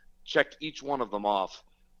much check each one of them off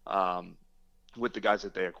um, with the guys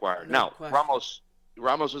that they acquired. no Now question.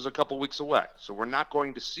 Ramos is a couple weeks away, so we're not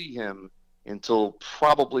going to see him until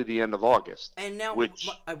probably the end of August. And now Which,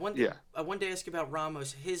 yeah, I wanted to ask you about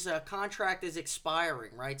Ramos. His contract is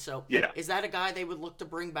expiring, right? So yeah. is that a guy they would look to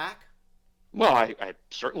bring back? Well, I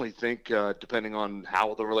certainly think depending on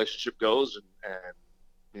how the relationship goes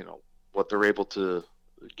and what they're able to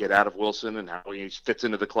get out of Wilson and how he fits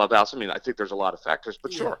into the clubhouse. I mean, I think there's a lot of factors,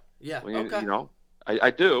 but Yeah, sure, yeah, I mean, okay,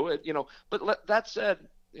 I do. But that said,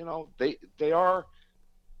 they are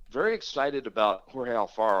very excited about Jorge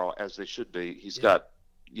Alfaro as they should be. He's yeah. got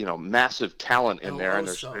massive talent in El there, and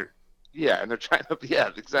Oso. yeah, and they're trying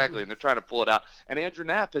to exactly, and they're trying to pull it out. And Andrew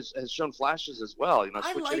Knapp has shown flashes as well.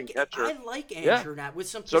 Switch hitting I catcher. like Yeah, Andrew Knapp with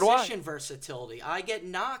some so do I. position versatility. I get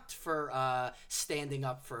knocked for standing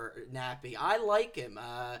up for Nappy. I like him.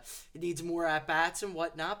 He needs more at bats and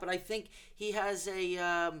whatnot, but I think he has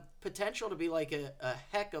a potential to be like a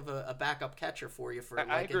heck of a backup catcher for you for I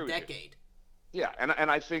like agree a with you. decade. Yeah, and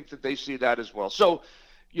I think that they see that as well. So,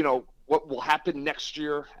 what will happen next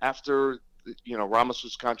year after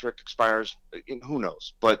Ramos's contract expires? Who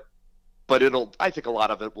knows? But I think a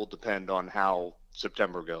lot of it will depend on how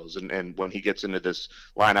September goes and when he gets into this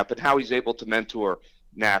lineup and how he's able to mentor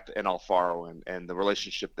Knapp and Alfaro and the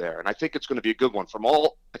relationship there. And I think it's going to be a good one from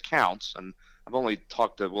all accounts. And I've only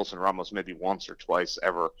talked to Wilson Ramos maybe once or twice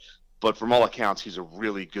ever, but from all accounts, he's a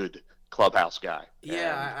really good clubhouse guy. And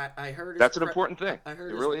Yeah, I heard his. that's an important thing. I heard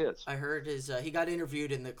It his. really is. I heard his. He got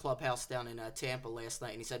interviewed in the clubhouse down in Tampa last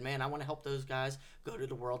night, and he said, "Man, I want to help those guys go to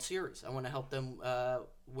the World Series. I want to help them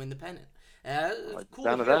win the pennant." Cool to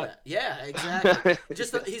Down to hear that. that. Yeah, exactly.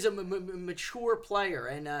 He's a mature player,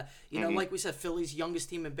 and like we said, Philly's youngest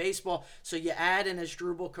team in baseball. So you add in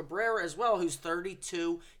Asdrubal Cabrera as well, who's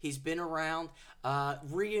 32. He's been around.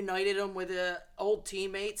 Reunited him with an old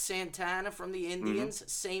teammate, Santana from the Indians,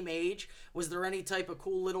 same age. Was there any type of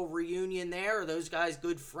cool little reunion there? Are those guys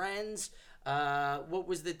good friends? What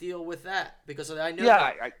was the deal with that? Because I know.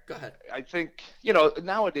 Yeah, Go ahead. I think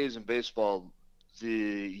nowadays in baseball,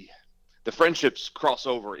 the friendships cross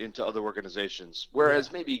over into other organizations,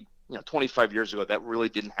 whereas maybe 25 years ago that really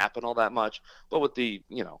didn't happen all that much. But with the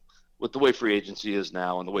way free agency is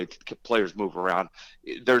now and the way players move around,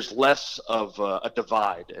 there's less of a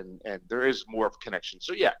divide and there is more of a connection.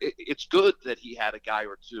 So yeah, it's good that he had a guy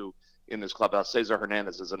or two in this clubhouse. Cesar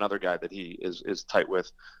Hernandez is another guy that he is tight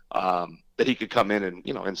with, that he could come in and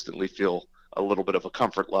instantly feel a little bit of a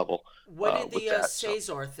comfort level. What did with the that.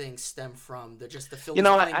 Cesar thing stem from? The Phillies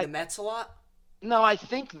playing the Mets a lot? No, I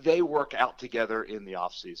think they work out together in the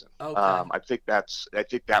off season. Okay. I think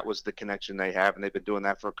that was the connection they have, and they've been doing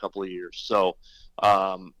that for a couple of years. So,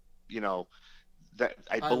 that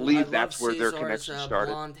I believe that's where their connection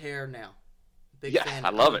started. Blonde hair now. Big Yeah, fan. I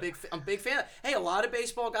love it. I'm a big fan. Hey, a lot of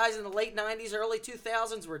baseball guys in the late '90s, early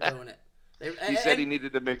 2000s were doing it. He said he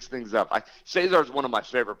needed to mix things up. Cesar's one of my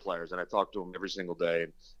favorite players, and I talk to him every single day.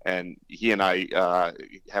 And he and I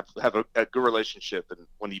have a good relationship. And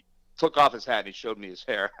when he took off his hat and he showed me his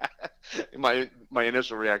hair, my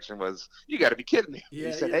initial reaction was, "You got to be kidding me!" Yeah,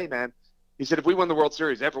 he said, "Hey, man." He said, "If we win the World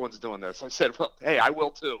Series, everyone's doing this." I said, "Well, hey, I will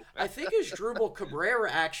too." I think Asdrubal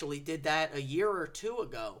Cabrera actually did that a year or two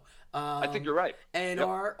ago. I think you're right. And Yep.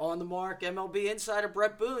 our on the mark MLB insider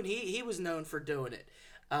Brett Boone, he was known for doing it.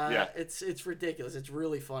 Yeah. It's ridiculous. It's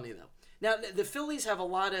really funny though. Now the Phillies have a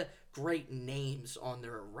lot of great names on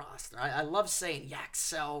their roster. I love saying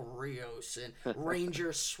Yaxel Rios and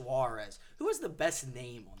Ranger Suarez. Who has the best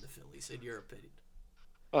name on the Phillies in your opinion?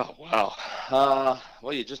 Oh wow.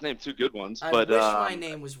 Well, you just named two good ones, I but wish my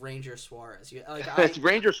name was Ranger Suarez. Like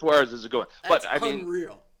Ranger Suarez is a good one. But that's I mean,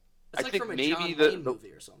 unreal. It's I like think from a maybe John the, Wayne the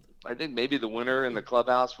movie or something. I think maybe the winner in the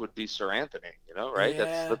clubhouse would be Sir Anthony. Right?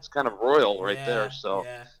 Yeah, That's kind of royal right there. yeah, So,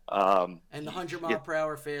 yeah. And the y- 100 y- mile per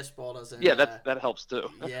hour fastball doesn't. yeah, that helps too.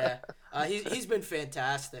 Yeah, he's been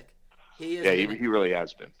fantastic. He has Yeah, been he really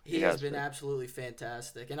has been. he has been absolutely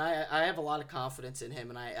fantastic, and I have a lot of confidence in him,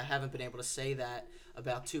 and I haven't been able to say that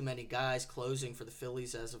about too many guys closing for the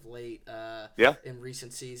Phillies as of late. Yeah. In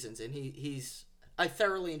recent seasons, and he's I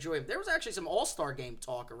thoroughly enjoy him. There was actually some All-Star game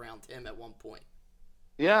talk around him at one point.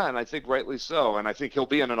 Yeah, and I think rightly so. And I think he'll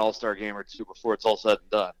be in an All-Star game or two before it's all said and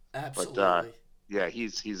done. Absolutely. But yeah,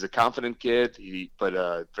 he's a confident kid.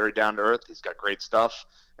 But very down to earth. He's got great stuff,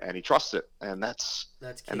 and he trusts it. And that's key.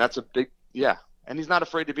 and that's a big And he's not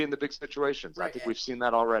afraid to be in the big situations. Right. I think we've seen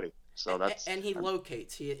that already. So and he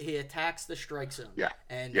locates. He attacks the strike zone. Yeah.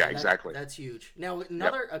 And Exactly. That's huge. Now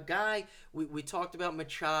a guy we talked about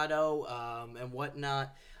Machado and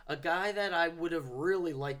whatnot. A guy that I would have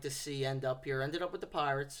really liked to see ended up with the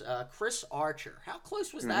Pirates. Chris Archer. How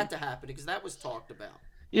close was that to happen? Because that was talked about.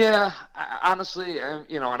 Yeah, honestly, and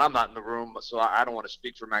I'm not in the room, so I don't want to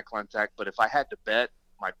speak for Matt Klentak. But if I had to bet,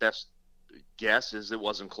 my best guess is it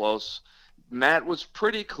wasn't close. Matt was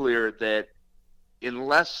pretty clear that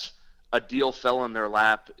unless a deal fell in their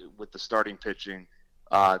lap with the starting pitching,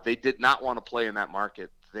 they did not want to play in that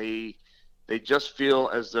market. They just feel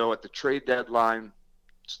as though at the trade deadline,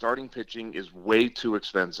 starting pitching is way too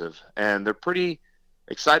expensive, and they're pretty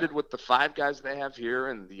excited with the 5 guys they have here,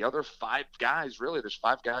 and the other 5 guys. Really, there's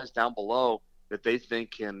 5 guys down below that they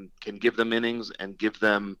think can give them innings and give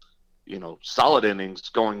them, solid innings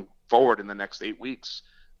going forward in the next 8 weeks.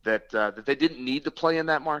 That they didn't need to play in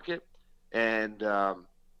that market, and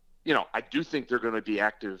I do think they're going to be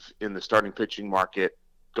active in the starting pitching market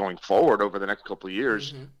going forward over the next couple of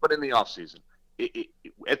years. But in the offseason,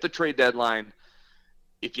 at the trade deadline,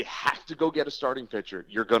 if you have to go get a starting pitcher,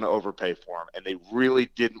 you're going to overpay for him, and they really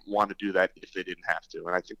didn't want to do that if they didn't have to,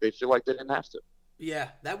 and I think they feel like they didn't have to. Yeah,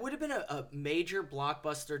 that would have been a major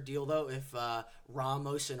blockbuster deal though if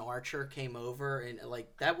Ramos and Archer came over, and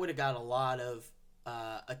that would have got a lot of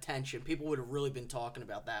attention. People would have really been talking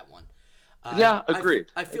about that one. Agreed.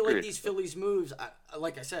 I feel like these Phillies moves,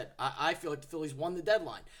 like I said, I feel like the Phillies won the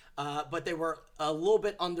deadline. But they were a little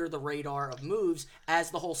bit under the radar of moves,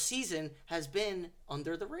 as the whole season has been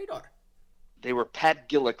under the radar. They were Pat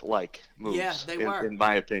Gillick-like moves, they were. In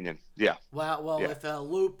my opinion. Yeah. Well, if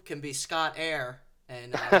Loop can be Scott Air,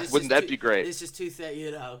 and wouldn't that be great? This is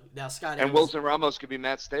now Scott and Air Wilson Ramos could be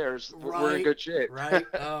Matt Stairs. Right, we're in good shape. Right?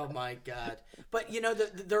 Oh my God! But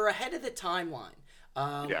they're ahead of the timeline.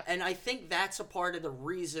 And I think that's a part of the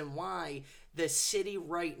reason why the city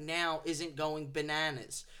right now isn't going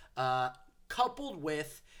bananas. Coupled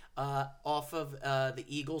with off of the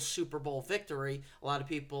Eagles' Super Bowl victory, a lot of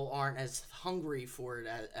people aren't as hungry for it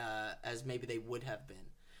as maybe they would have been.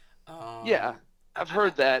 I've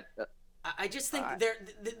heard that. I just think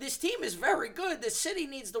this team is very good. The city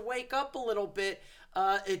needs to wake up a little bit.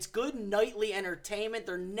 It's good nightly entertainment.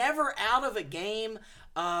 They're never out of a game.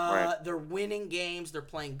 Right. They're winning games. They're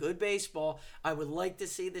playing good baseball. I would like to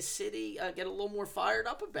see the city get a little more fired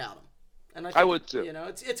up about them. And I would too.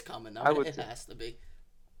 It's coming though. It has to be.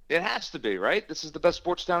 It has to be, right? This is the best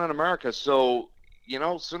sports town in America. So,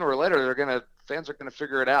 sooner or later fans are gonna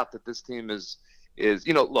figure it out that this team is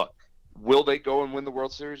look, will they go and win the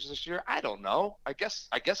World Series this year? I don't know. I guess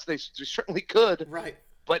they certainly could. Right.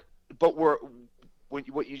 But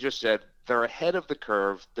what you just said, they're ahead of the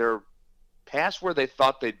curve. They're past where they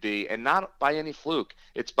thought they'd be, and not by any fluke.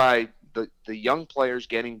 It's by the young players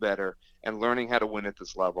getting better and learning how to win at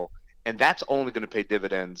this level. And that's only going to pay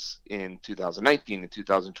dividends in 2019 and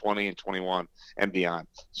 2020 and 21 and beyond.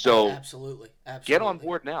 So absolutely. Get on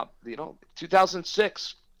board now.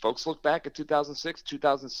 2006, folks look back at 2006,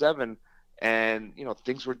 2007, and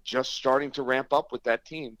things were just starting to ramp up with that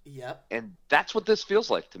team. Yep. And that's what this feels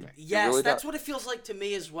like to me. Yes, really that's what it feels like to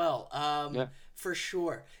me as well. Yeah. For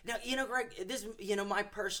sure. Now, Greg, this, my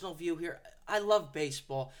personal view here, I love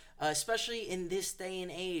baseball, especially in this day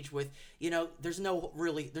and age with, there's no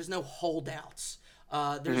holdouts.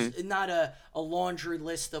 There's not a laundry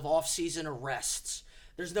list of off-season arrests.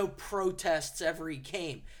 There's no protests every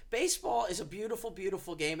game. Baseball is a beautiful,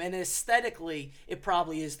 beautiful game, and aesthetically, it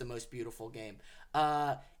probably is the most beautiful game.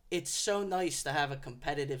 It's so nice to have a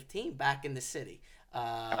competitive team back in the city.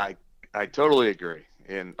 I totally agree,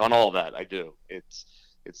 and on all that, I do. It's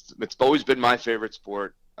always been my favorite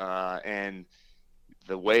sport, and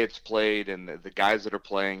the way it's played and the guys that are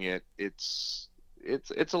playing it, it's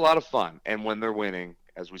a lot of fun. And when they're winning,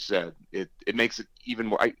 as we said, it makes it even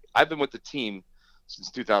more. I've been with the team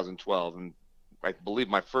since 2012, and I believe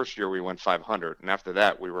my first year we went 500, and after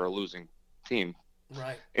that we were a losing team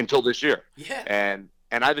Right. until this year. Yeah. And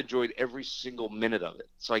I've enjoyed every single minute of it.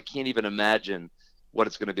 So I can't even imagine what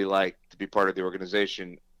it's going to be like to be part of the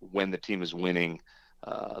organization when the team is winning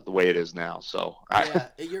the way it is now. So Yeah,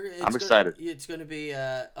 I'm excited. It's going to be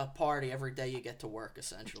a party every day you get to work,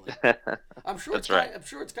 essentially. I'm sure That's right. I'm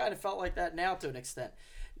sure it's kind of felt like that now to an extent.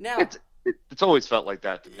 Now, It's always felt like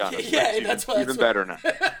that, to be honest. yeah, It's even better now.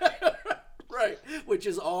 Right, which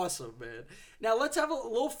is awesome, man. Now let's have a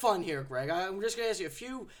little fun here, Greg. I'm just gonna ask you a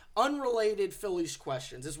few unrelated Phillies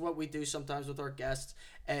questions. This is what we do sometimes with our guests,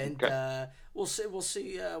 and Okay. we'll see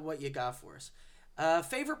what you got for us.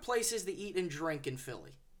 Favorite places to eat and drink in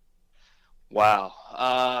Philly?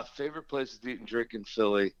 Wow. Favorite places to eat and drink in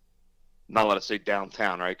Philly? Not allowed to say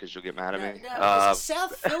downtown, right? Because you'll get mad at me. No,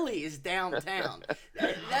 South Philly is downtown.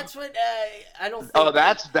 That's what I don't think. Oh,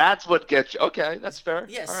 that's what gets you. Okay, that's fair.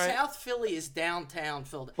 Yeah, All right. South Philly is downtown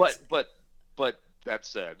Philadelphia. But that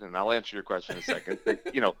said, and I'll answer your question in a second.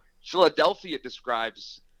 Philadelphia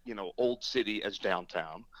describes Old City as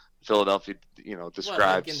downtown. Philadelphia, What,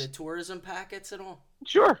 describes. like in the tourism packets and all?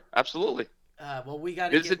 Sure, absolutely. Well, we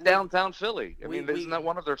got to Visit downtown Philly. I we- mean, isn't that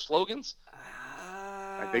one of their slogans?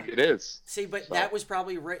 I think it is. is. See, but So. that was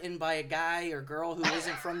probably written by a guy or girl who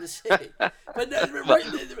isn't from the city. But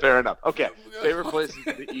Fair enough. Okay. Favorite places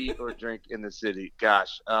to eat or drink in the city?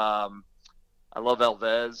 Gosh, I love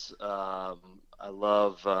Alvez. I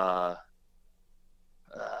love. Are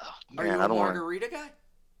you Man, a I don't want. margarita guy?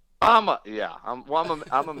 I'm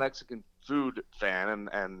a Mexican food fan,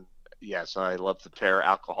 and yes, I love to pair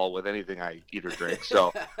alcohol with anything I eat or drink.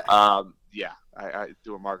 So, yeah, I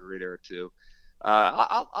do a margarita or two.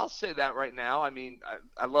 I'll say that right now. I mean,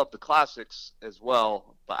 I love the classics as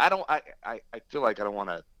well, but I feel like I don't want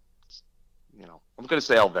to. I'm going to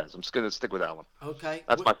say Alvez. I'm just going to stick with that one. Okay.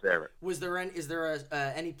 That's my favorite. Is there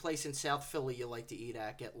any place in South Philly you like to eat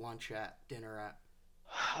at, get lunch at, dinner at?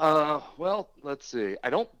 Well, let's see. I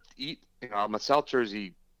don't eat. I'm a South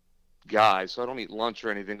Jersey guy, so I don't eat lunch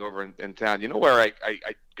or anything over in town. You know where I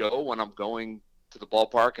go when I'm going to the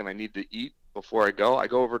ballpark and I need to eat before I go? I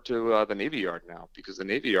go over to the Navy Yard now, because the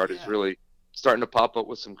Navy Yard is really starting to pop up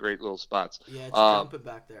with some great little spots. Yeah, it's jumping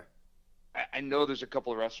back there. I know there's a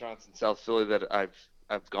couple of restaurants in South Philly that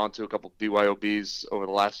I've gone to, a couple of BYOBs over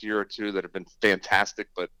the last year or two that have been fantastic,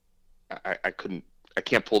 but I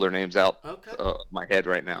can't pull their names out my head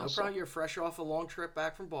right now. No problem. You're fresh off a long trip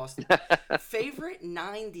back from Boston. Favorite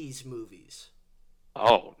 90s movies?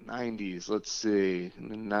 Oh, 90s. Let's see. In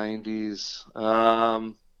the 90s.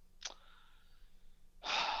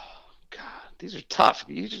 God, these are tough.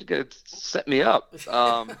 You just got to set me up.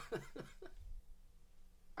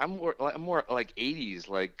 I'm more like 80s,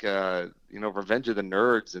 like Revenge of the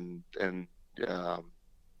Nerds and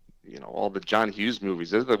all the John Hughes movies.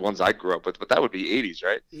 Those are the ones I grew up with, but that would be 80s,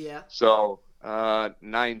 right? Yeah. So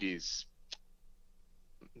 90s.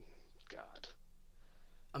 God.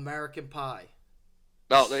 American Pie.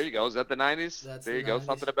 Oh, there you go. Is that the 90s? That's there the you go. 90s.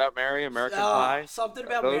 Something About Mary, American Pie. Something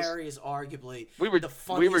About Mary is arguably we were the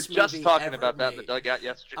funniest just movie talking ever about that in the made. dugout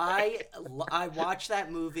yesterday. I watch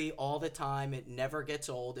that movie all the time. It never gets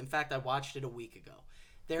old. In fact, I watched it a week ago.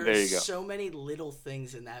 There There's you go. so many little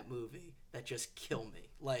things in that movie that just kill me.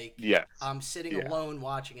 Like, Yes. I'm sitting Yeah. alone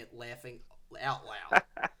watching it, laughing out loud.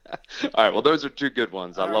 All right. Well, those are two good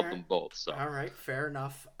ones. I All love right. them both. So. All right, fair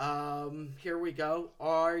enough. Here we go.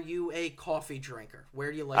 Are you a coffee drinker?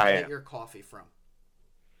 Where do you like to get your coffee from?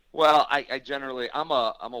 Well, I generally I'm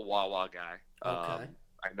a Wawa guy. Okay.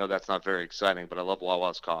 I know that's not very exciting, but I love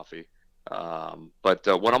Wawa's coffee.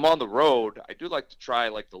 But when I'm on the road, I do like to try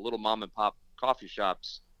like the little mom and pop coffee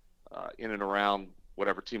shops in and around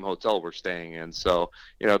whatever team hotel we're staying in. So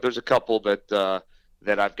there's a couple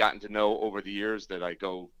that I've gotten to know over the years that I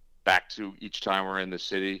go back to each time we're in the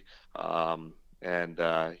city.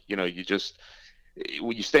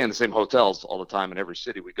 You stay in the same hotels all the time in every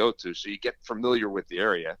city we go to, so you get familiar with the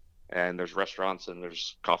area. And there's restaurants and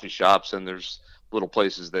there's coffee shops and there's little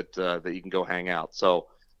places that you can go hang out. So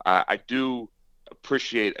I do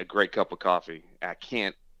appreciate a great cup of coffee. I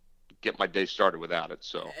can't get my day started without it.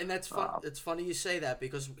 So, and that's fun. It's funny you say that,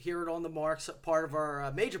 because here at On the Marks, part of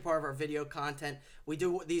our major part of our video content, we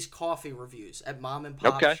do these coffee reviews at mom and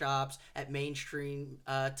pop shops, at mainstream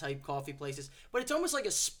type coffee places. But it's almost like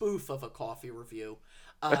a spoof of a coffee review.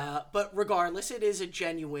 But regardless, it is a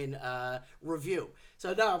genuine review.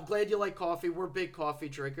 So no, I'm glad you like coffee. We're big coffee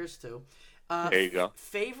drinkers too. There you go.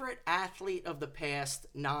 Favorite athlete of the past,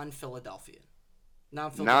 non-Philadelphian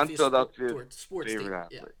sports team. Favorite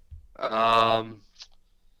athlete. Yeah.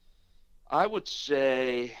 I would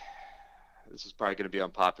say this is probably going to be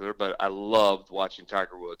unpopular, but I loved watching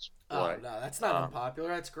Tiger Woods play. Oh no, that's not unpopular.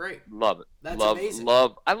 That's great. Love it. That's amazing.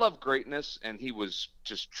 I love greatness, and he was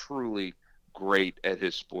just truly great at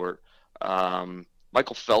his sport.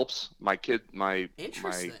 Michael Phelps, my kids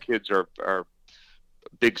are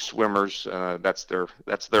big swimmers. That's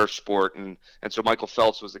their sport, and so Michael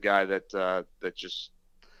Phelps was the guy that just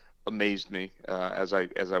amazed me as I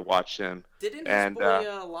watched him. Didn't his boy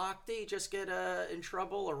Lochte just get in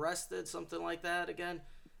trouble, arrested, something like that again?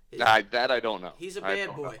 That I don't know. He's a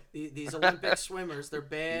bad boy. These Olympic swimmers, they're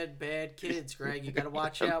bad kids, Greg. You got to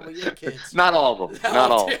watch out with your kids. Not all of them.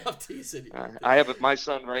 Not all. I'm teasing you. I have my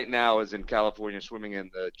son right now is in California swimming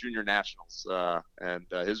in the junior nationals, and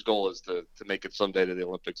his goal is to make it someday to the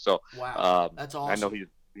Olympics. So wow, that's awesome. I know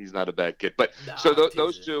he's not a bad kid, but so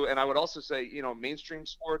those two, and I would also say mainstream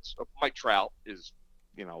sports. Mike Trout is,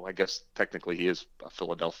 I guess technically he is a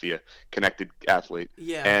Philadelphia connected athlete.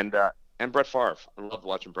 Yeah. And Brett Favre. I loved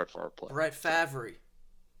watching Brett Favre play. Brett Favre.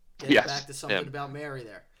 Yes. Back to something about Mary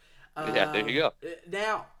there. Yeah, there you go.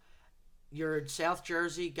 Now, you're a South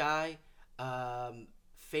Jersey guy.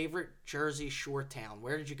 Favorite Jersey shore town?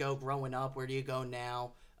 Where did you go growing up? Where do you go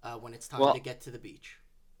now when it's time to get to the beach?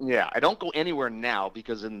 Yeah, I don't go anywhere now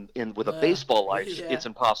because with a baseball life, it's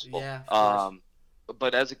impossible. Yeah,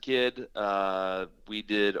 but as a kid, we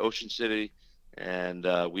did Ocean City. And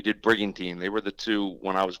we did Brigantine. They were the two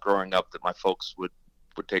when I was growing up that my folks would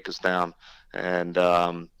take us down. And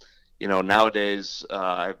nowadays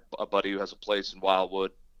I have a buddy who has a place in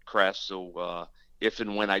Wildwood Crest. So if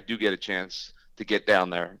and when I do get a chance to get down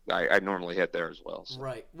there, I normally head there as well. So.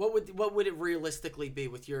 Right. What would it realistically be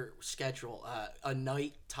with your schedule? A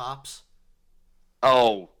night tops?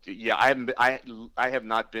 Oh yeah, I have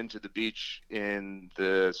not been to the beach in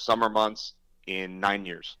the summer months in 9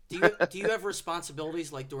 years. Do you have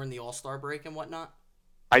responsibilities like during the All-Star break and whatnot?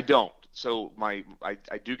 I don't. So I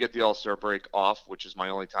do get the All-Star break off, which is my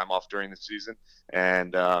only time off during the season,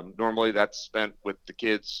 and normally that's spent with the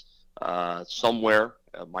kids somewhere.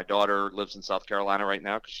 My daughter lives in South Carolina right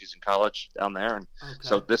now because she's in college down there, and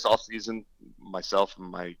so this off season, myself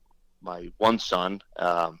and my one son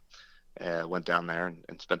went down there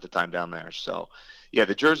and spent the time down there. So. Yeah,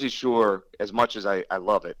 the Jersey Shore, as much as I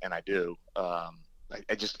love it, and I do,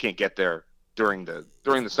 I just can't get there during the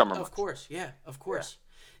summer months. Of course, yeah, of course.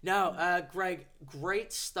 Yeah. Now, Greg,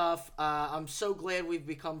 great stuff. I'm so glad we've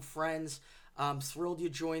become friends. I'm thrilled you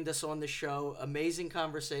joined us on the show. Amazing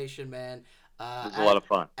conversation, man. It was a lot of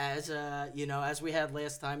fun. As we had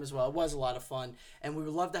last time as well. It was a lot of fun. And we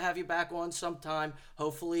would love to have you back on sometime,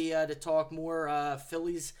 hopefully to talk more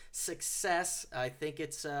Phillies success. I think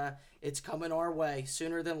it's coming our way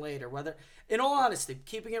sooner than later. Whether, in all honesty,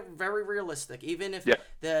 keeping it very realistic, even if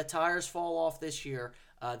the tires fall off this year,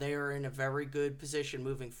 they are in a very good position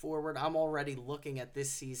moving forward. I'm already looking at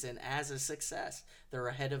this season as a success. They're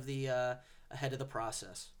ahead of the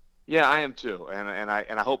process. Yeah, I am too, and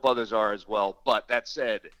I hope others are as well. But that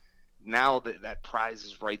said, now that prize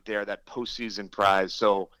is right there, that postseason prize.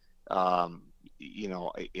 So, I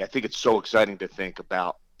think it's so exciting to think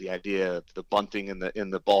about the idea of the bunting in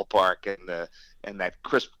the ballpark and that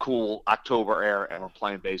crisp, cool October air, and we're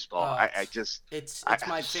playing baseball. It's my I'm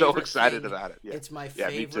favorite so excited thing. about it. Yeah. It's my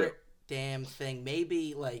favorite damn thing,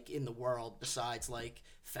 maybe like in the world, besides like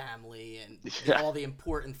family and all the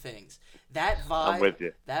important things. That vibe, I'm with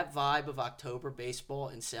you. That vibe of October baseball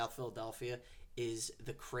in South Philadelphia is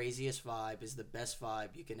the craziest vibe, is the best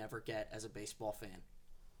vibe you can ever get as a baseball fan.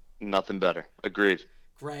 Nothing better. Agreed.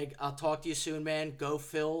 Greg, I'll talk to you soon, man. Go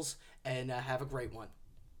Phils, and have a great one.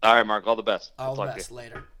 All right, Mark. All the best. All the best.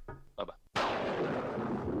 Later. Bye-bye.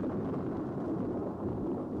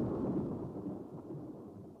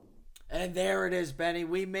 And there it is, Benny.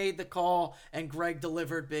 We made the call, and Greg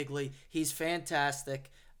delivered bigly. He's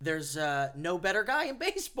fantastic. There's no better guy in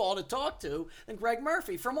baseball to talk to than Greg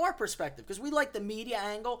Murphy from our perspective, because we like the media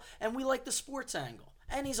angle and we like the sports angle.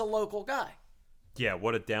 And he's a local guy. Yeah,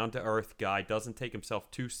 what a down-to-earth guy. Doesn't take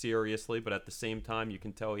himself too seriously, but at the same time, you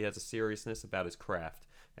can tell he has a seriousness about his craft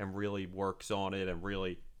and really works on it and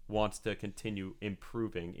really wants to continue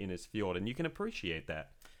improving in his field. And you can appreciate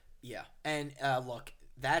that. Yeah. And look,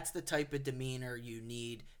 that's the type of demeanor you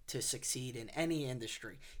need to succeed in any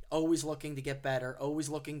industry. Always looking to get better, always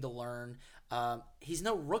looking to learn. He's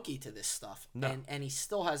no rookie to this stuff. No. And he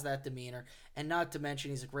still has that demeanor. And not to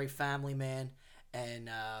mention, he's a great family man. And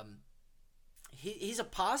he's a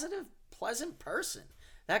positive, pleasant person.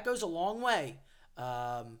 That goes a long way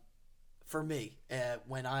for me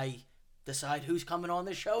when I decide who's coming on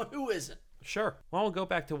this show and who isn't. Sure. Well, I'll go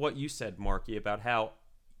back to what you said, Marky, about how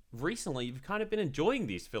recently you've kind of been enjoying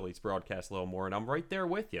these Phillies broadcasts a little more, and I'm right there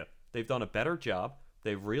with you. They've done a better job.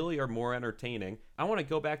 They really are more entertaining. I want to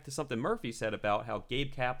go back to something Murphy said about how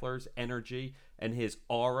Gabe Kapler's energy and his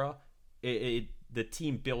aura, the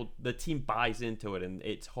team buys into it, and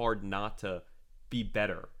it's hard not to be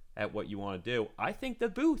better at what you want to do. I think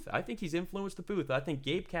he's influenced the booth. I think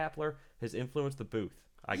Gabe Kapler has influenced the booth.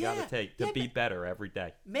 I gotta be better every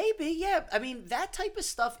day. Maybe, yeah. I mean, that type of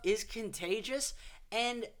stuff is contagious.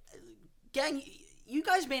 And, gang, you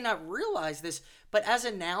guys may not realize this, but as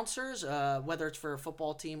announcers, whether it's for a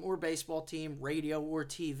football team or baseball team, radio or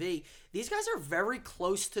TV, these guys are very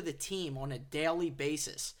close to the team on a daily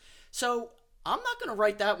basis. So I'm not going to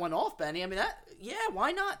write that one off, Benny. I mean,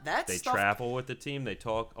 why not? They travel with the team. They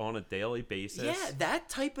talk on a daily basis. Yeah, that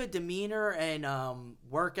type of demeanor and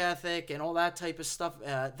work ethic and all that type of stuff,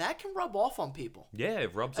 that can rub off on people. Yeah,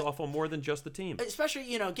 it rubs off on more than just the team. Especially,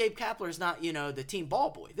 Gabe Kapler is not, the team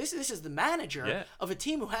ball boy. This is the manager of a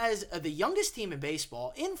team who has the youngest team in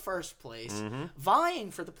baseball in first place,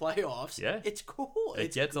 vying for the playoffs. Yeah. It's cool.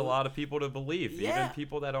 It gets a lot of people to believe, even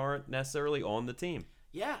people that aren't necessarily on the team.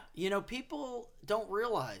 Yeah, people don't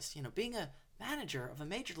realize, being a manager of a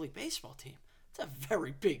Major League Baseball team, it's a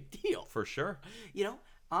very big deal. For sure.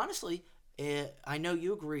 Honestly, I know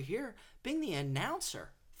you agree here, being the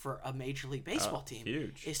announcer for a Major League Baseball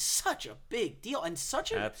team is such a big deal and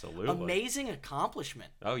such an amazing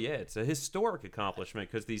accomplishment. Oh, yeah, it's a historic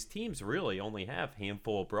accomplishment because these teams really only have a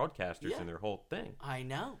handful of broadcasters in their whole thing. I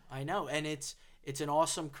know. And it's an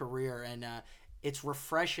awesome career, and it's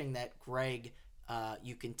refreshing that Greg,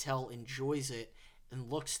 you can tell, enjoys it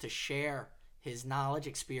and looks to share his knowledge,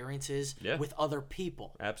 experiences with other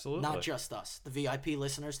people. Absolutely. Not just us. The VIP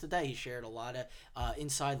listeners today, he shared a lot of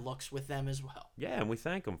inside looks with them as well. Yeah, and we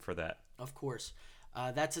thank him for that. Of course.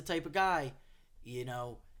 That's the type of guy,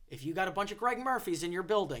 if you got a bunch of Greg Murphys in your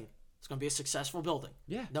building, it's going to be a successful building.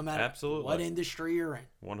 Yeah, no matter what industry you're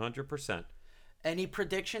in. 100%. Any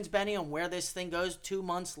predictions, Benny, on where this thing goes? 2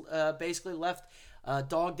 months basically left.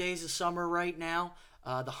 Dog days of summer right now.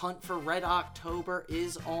 The hunt for Red October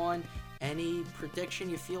is on. Any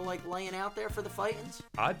prediction you feel like laying out there for the Fightins?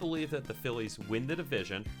 I believe that the Phillies win the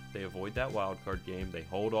division. They avoid that wild card game. They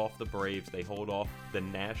hold off the Braves. They hold off the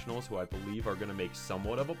Nationals, who I believe are going to make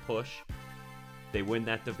somewhat of a push. They win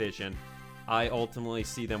that division. I ultimately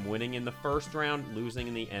see them winning in the first round, losing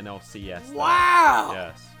in the NLCS. Wow!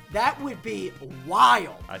 Yes. That would be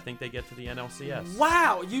wild. I think they get to the NLCS.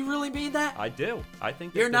 Wow, you really mean that? I do. I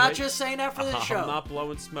think you're not just saying that for the show. I'm not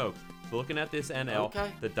blowing smoke. Looking at this NL,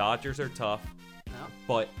 the Dodgers are tough,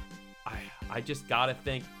 but I just gotta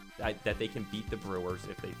think that they can beat the Brewers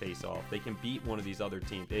if they face off. They can beat one of these other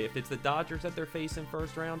teams. If it's the Dodgers that they're facing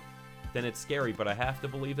first round, then it's scary. But I have to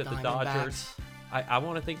believe that the Dodgers. I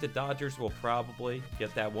want to think the Dodgers will probably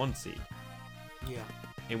get that 1 seed. Yeah.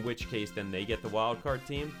 In which case, then they get the wild card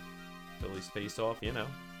team. Phillies face off,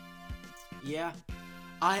 Yeah.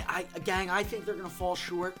 I think they're going to fall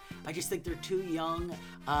short. I just think they're too young.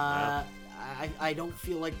 I don't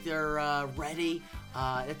feel like they're ready.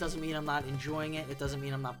 It doesn't mean I'm not enjoying it. It doesn't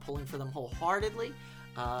mean I'm not pulling for them wholeheartedly.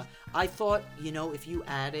 I thought, if you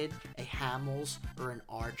added a Hamels or an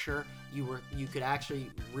Archer, you could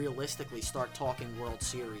actually realistically start talking World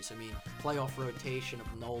Series. I mean, playoff rotation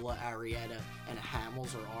of Nola, Arrieta, and a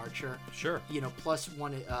Hamels or Archer. Sure. Plus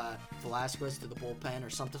one Velasquez to the bullpen or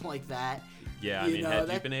something like that. Yeah,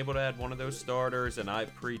 had you been able to add one of those starters, and I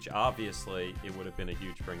preach, obviously, it would have been a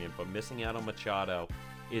huge bring-in. But missing out on Machado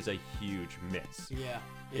is a huge miss. Yeah.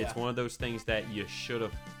 It's one of those things that you should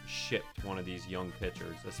have shipped one of these young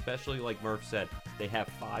pitchers, especially like Murph said, they have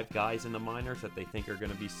 5 guys in the minors that they think are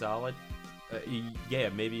going to be solid.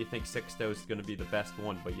 Maybe you think Sixto is going to be the best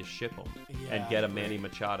one, but you ship him and get a Manny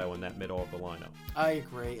Machado in that middle of the lineup. I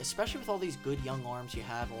agree, especially with all these good young arms you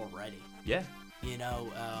have already. Yeah.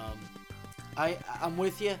 I'm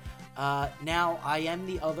with you. Now I am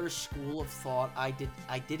the other school of thought. I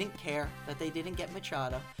didn't care that they didn't get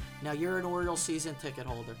Machado. Now you're an Orioles season ticket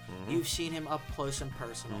holder. Mm-hmm. You've seen him up close and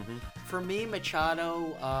personal. Mm-hmm. For me,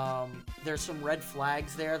 Machado, there's some red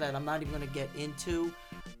flags there that I'm not even going to get into.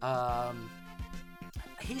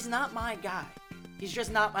 He's not my guy. He's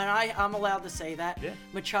just not. And I'm allowed to say that. Yeah.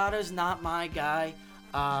 Machado's not my guy.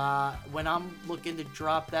 When I'm looking to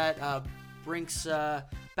drop that Brinks,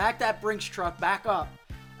 back that Brinks truck back up.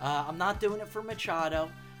 I'm not doing it for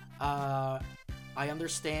Machado. I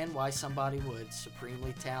understand why somebody would.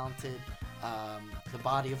 Supremely talented, The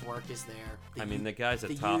body of work is there. The guy's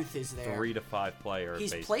a top 3 to 5 player.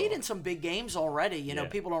 He's in baseball. played in some big games already. You know,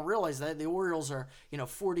 people don't realize that the Orioles are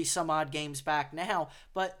 40 some odd games back now,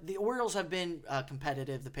 but the Orioles have been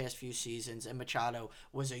competitive the past few seasons, and Machado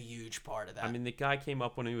was a huge part of that. The guy came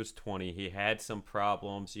up when he was 20. He had some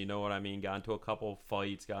problems. You know what I mean? Got into a couple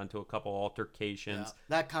fights. Got into a couple altercations.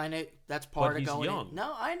 Yeah, that's part of going. Young.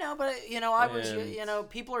 No, I know, but I was.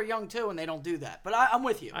 People are young too, and they don't do that. But I'm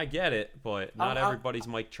with you. I get it, but not everybody's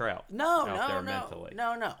Mike Trout. No. Mentally.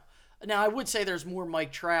 No. Now, I would say there's more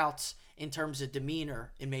Mike Trouts in terms of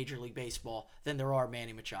demeanor in Major League Baseball than there are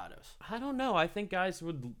Manny Machados. I don't know. I think guys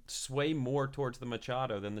would sway more towards the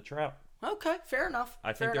Machado than the Trout. Okay, fair enough.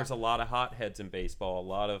 I think there's a lot of hotheads in baseball, a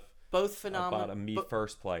lot of both phenomenal. A lot of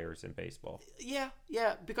me-first players in baseball. Yeah,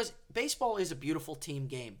 because baseball is a beautiful team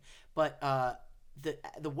game, but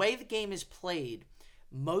the way the game is played,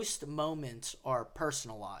 most moments are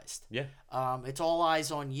personalized. Yeah. It's all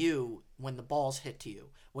eyes on you when the ball's hit to you,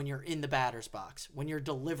 when you're in the batter's box, when you're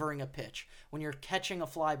delivering a pitch, when you're catching a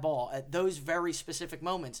fly ball. At those very specific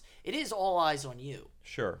moments, it is all eyes on you.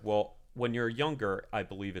 Sure. Well, when you're younger, I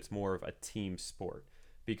believe it's more of a team sport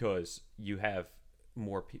because you have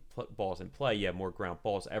more balls in play. You have more ground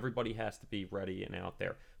balls. Everybody has to be ready and out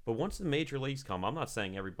there. But once the major leagues come, I'm not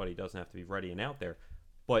saying everybody doesn't have to be ready and out there,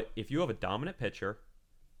 but if you have a dominant pitcher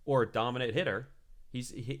or a dominant hitter,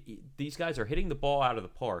 these guys are hitting the ball out of the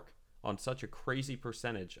park on such a crazy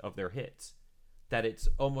percentage of their hits that it's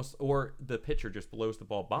almost, or the pitcher just blows the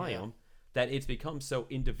ball by them, that it's become so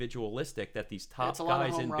individualistic that these top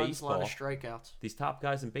guys in baseball, a lot of strikeouts. These top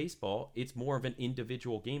guys in baseball, it's more of an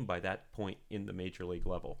individual game by that point in the major league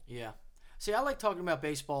level. Yeah. See, I like talking about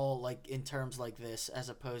baseball like in terms like this as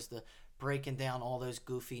opposed to breaking down all those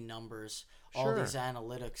goofy numbers, all these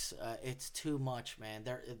analytics. It's too much, man.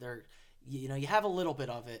 They're you have a little bit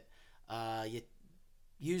of it. You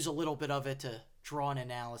use a little bit of it to draw an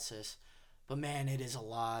analysis. But, man, it is a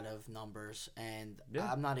lot of numbers, and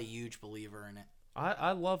I'm not a huge believer in it.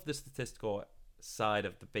 I love the statistical side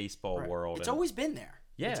of the baseball world. It's always been there.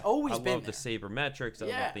 Yeah. It's always been there. I love the sabermetrics. I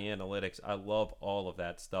love the analytics. I love all of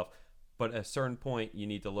that stuff. But at a certain point, you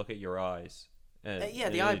need to look at your eyes. And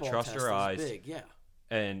the eyeball trust test your eyes, is big,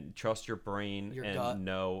 and trust your brain your and gut.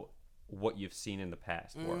 know what you've seen in the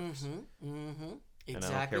past works. Exactly. And I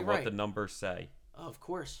don't care what the numbers say. Of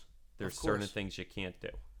course. There's certain things you can't do.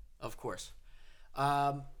 Of course.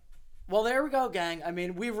 Well, there we go, gang. I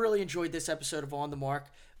mean, we've really enjoyed this episode of On the Mark.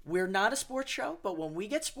 We're not a sports show, but when we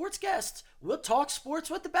get sports guests, we'll talk sports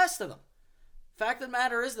with the best of them. Fact of the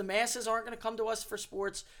matter is, the masses aren't going to come to us for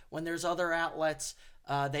sports when there's other outlets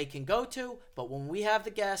they can go to. But when we have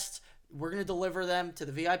the guests, we're going to deliver them to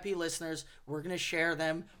the VIP listeners. We're going to share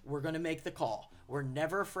them. We're going to make the call. We're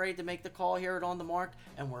never afraid to make the call here at On the Mark,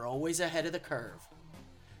 and we're always ahead of the curve.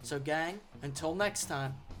 So, gang, until next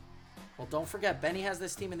time. Well, don't forget, Benny has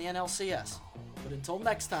this team in the NLCS. But until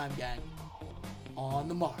next time, gang, On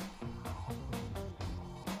the Mark.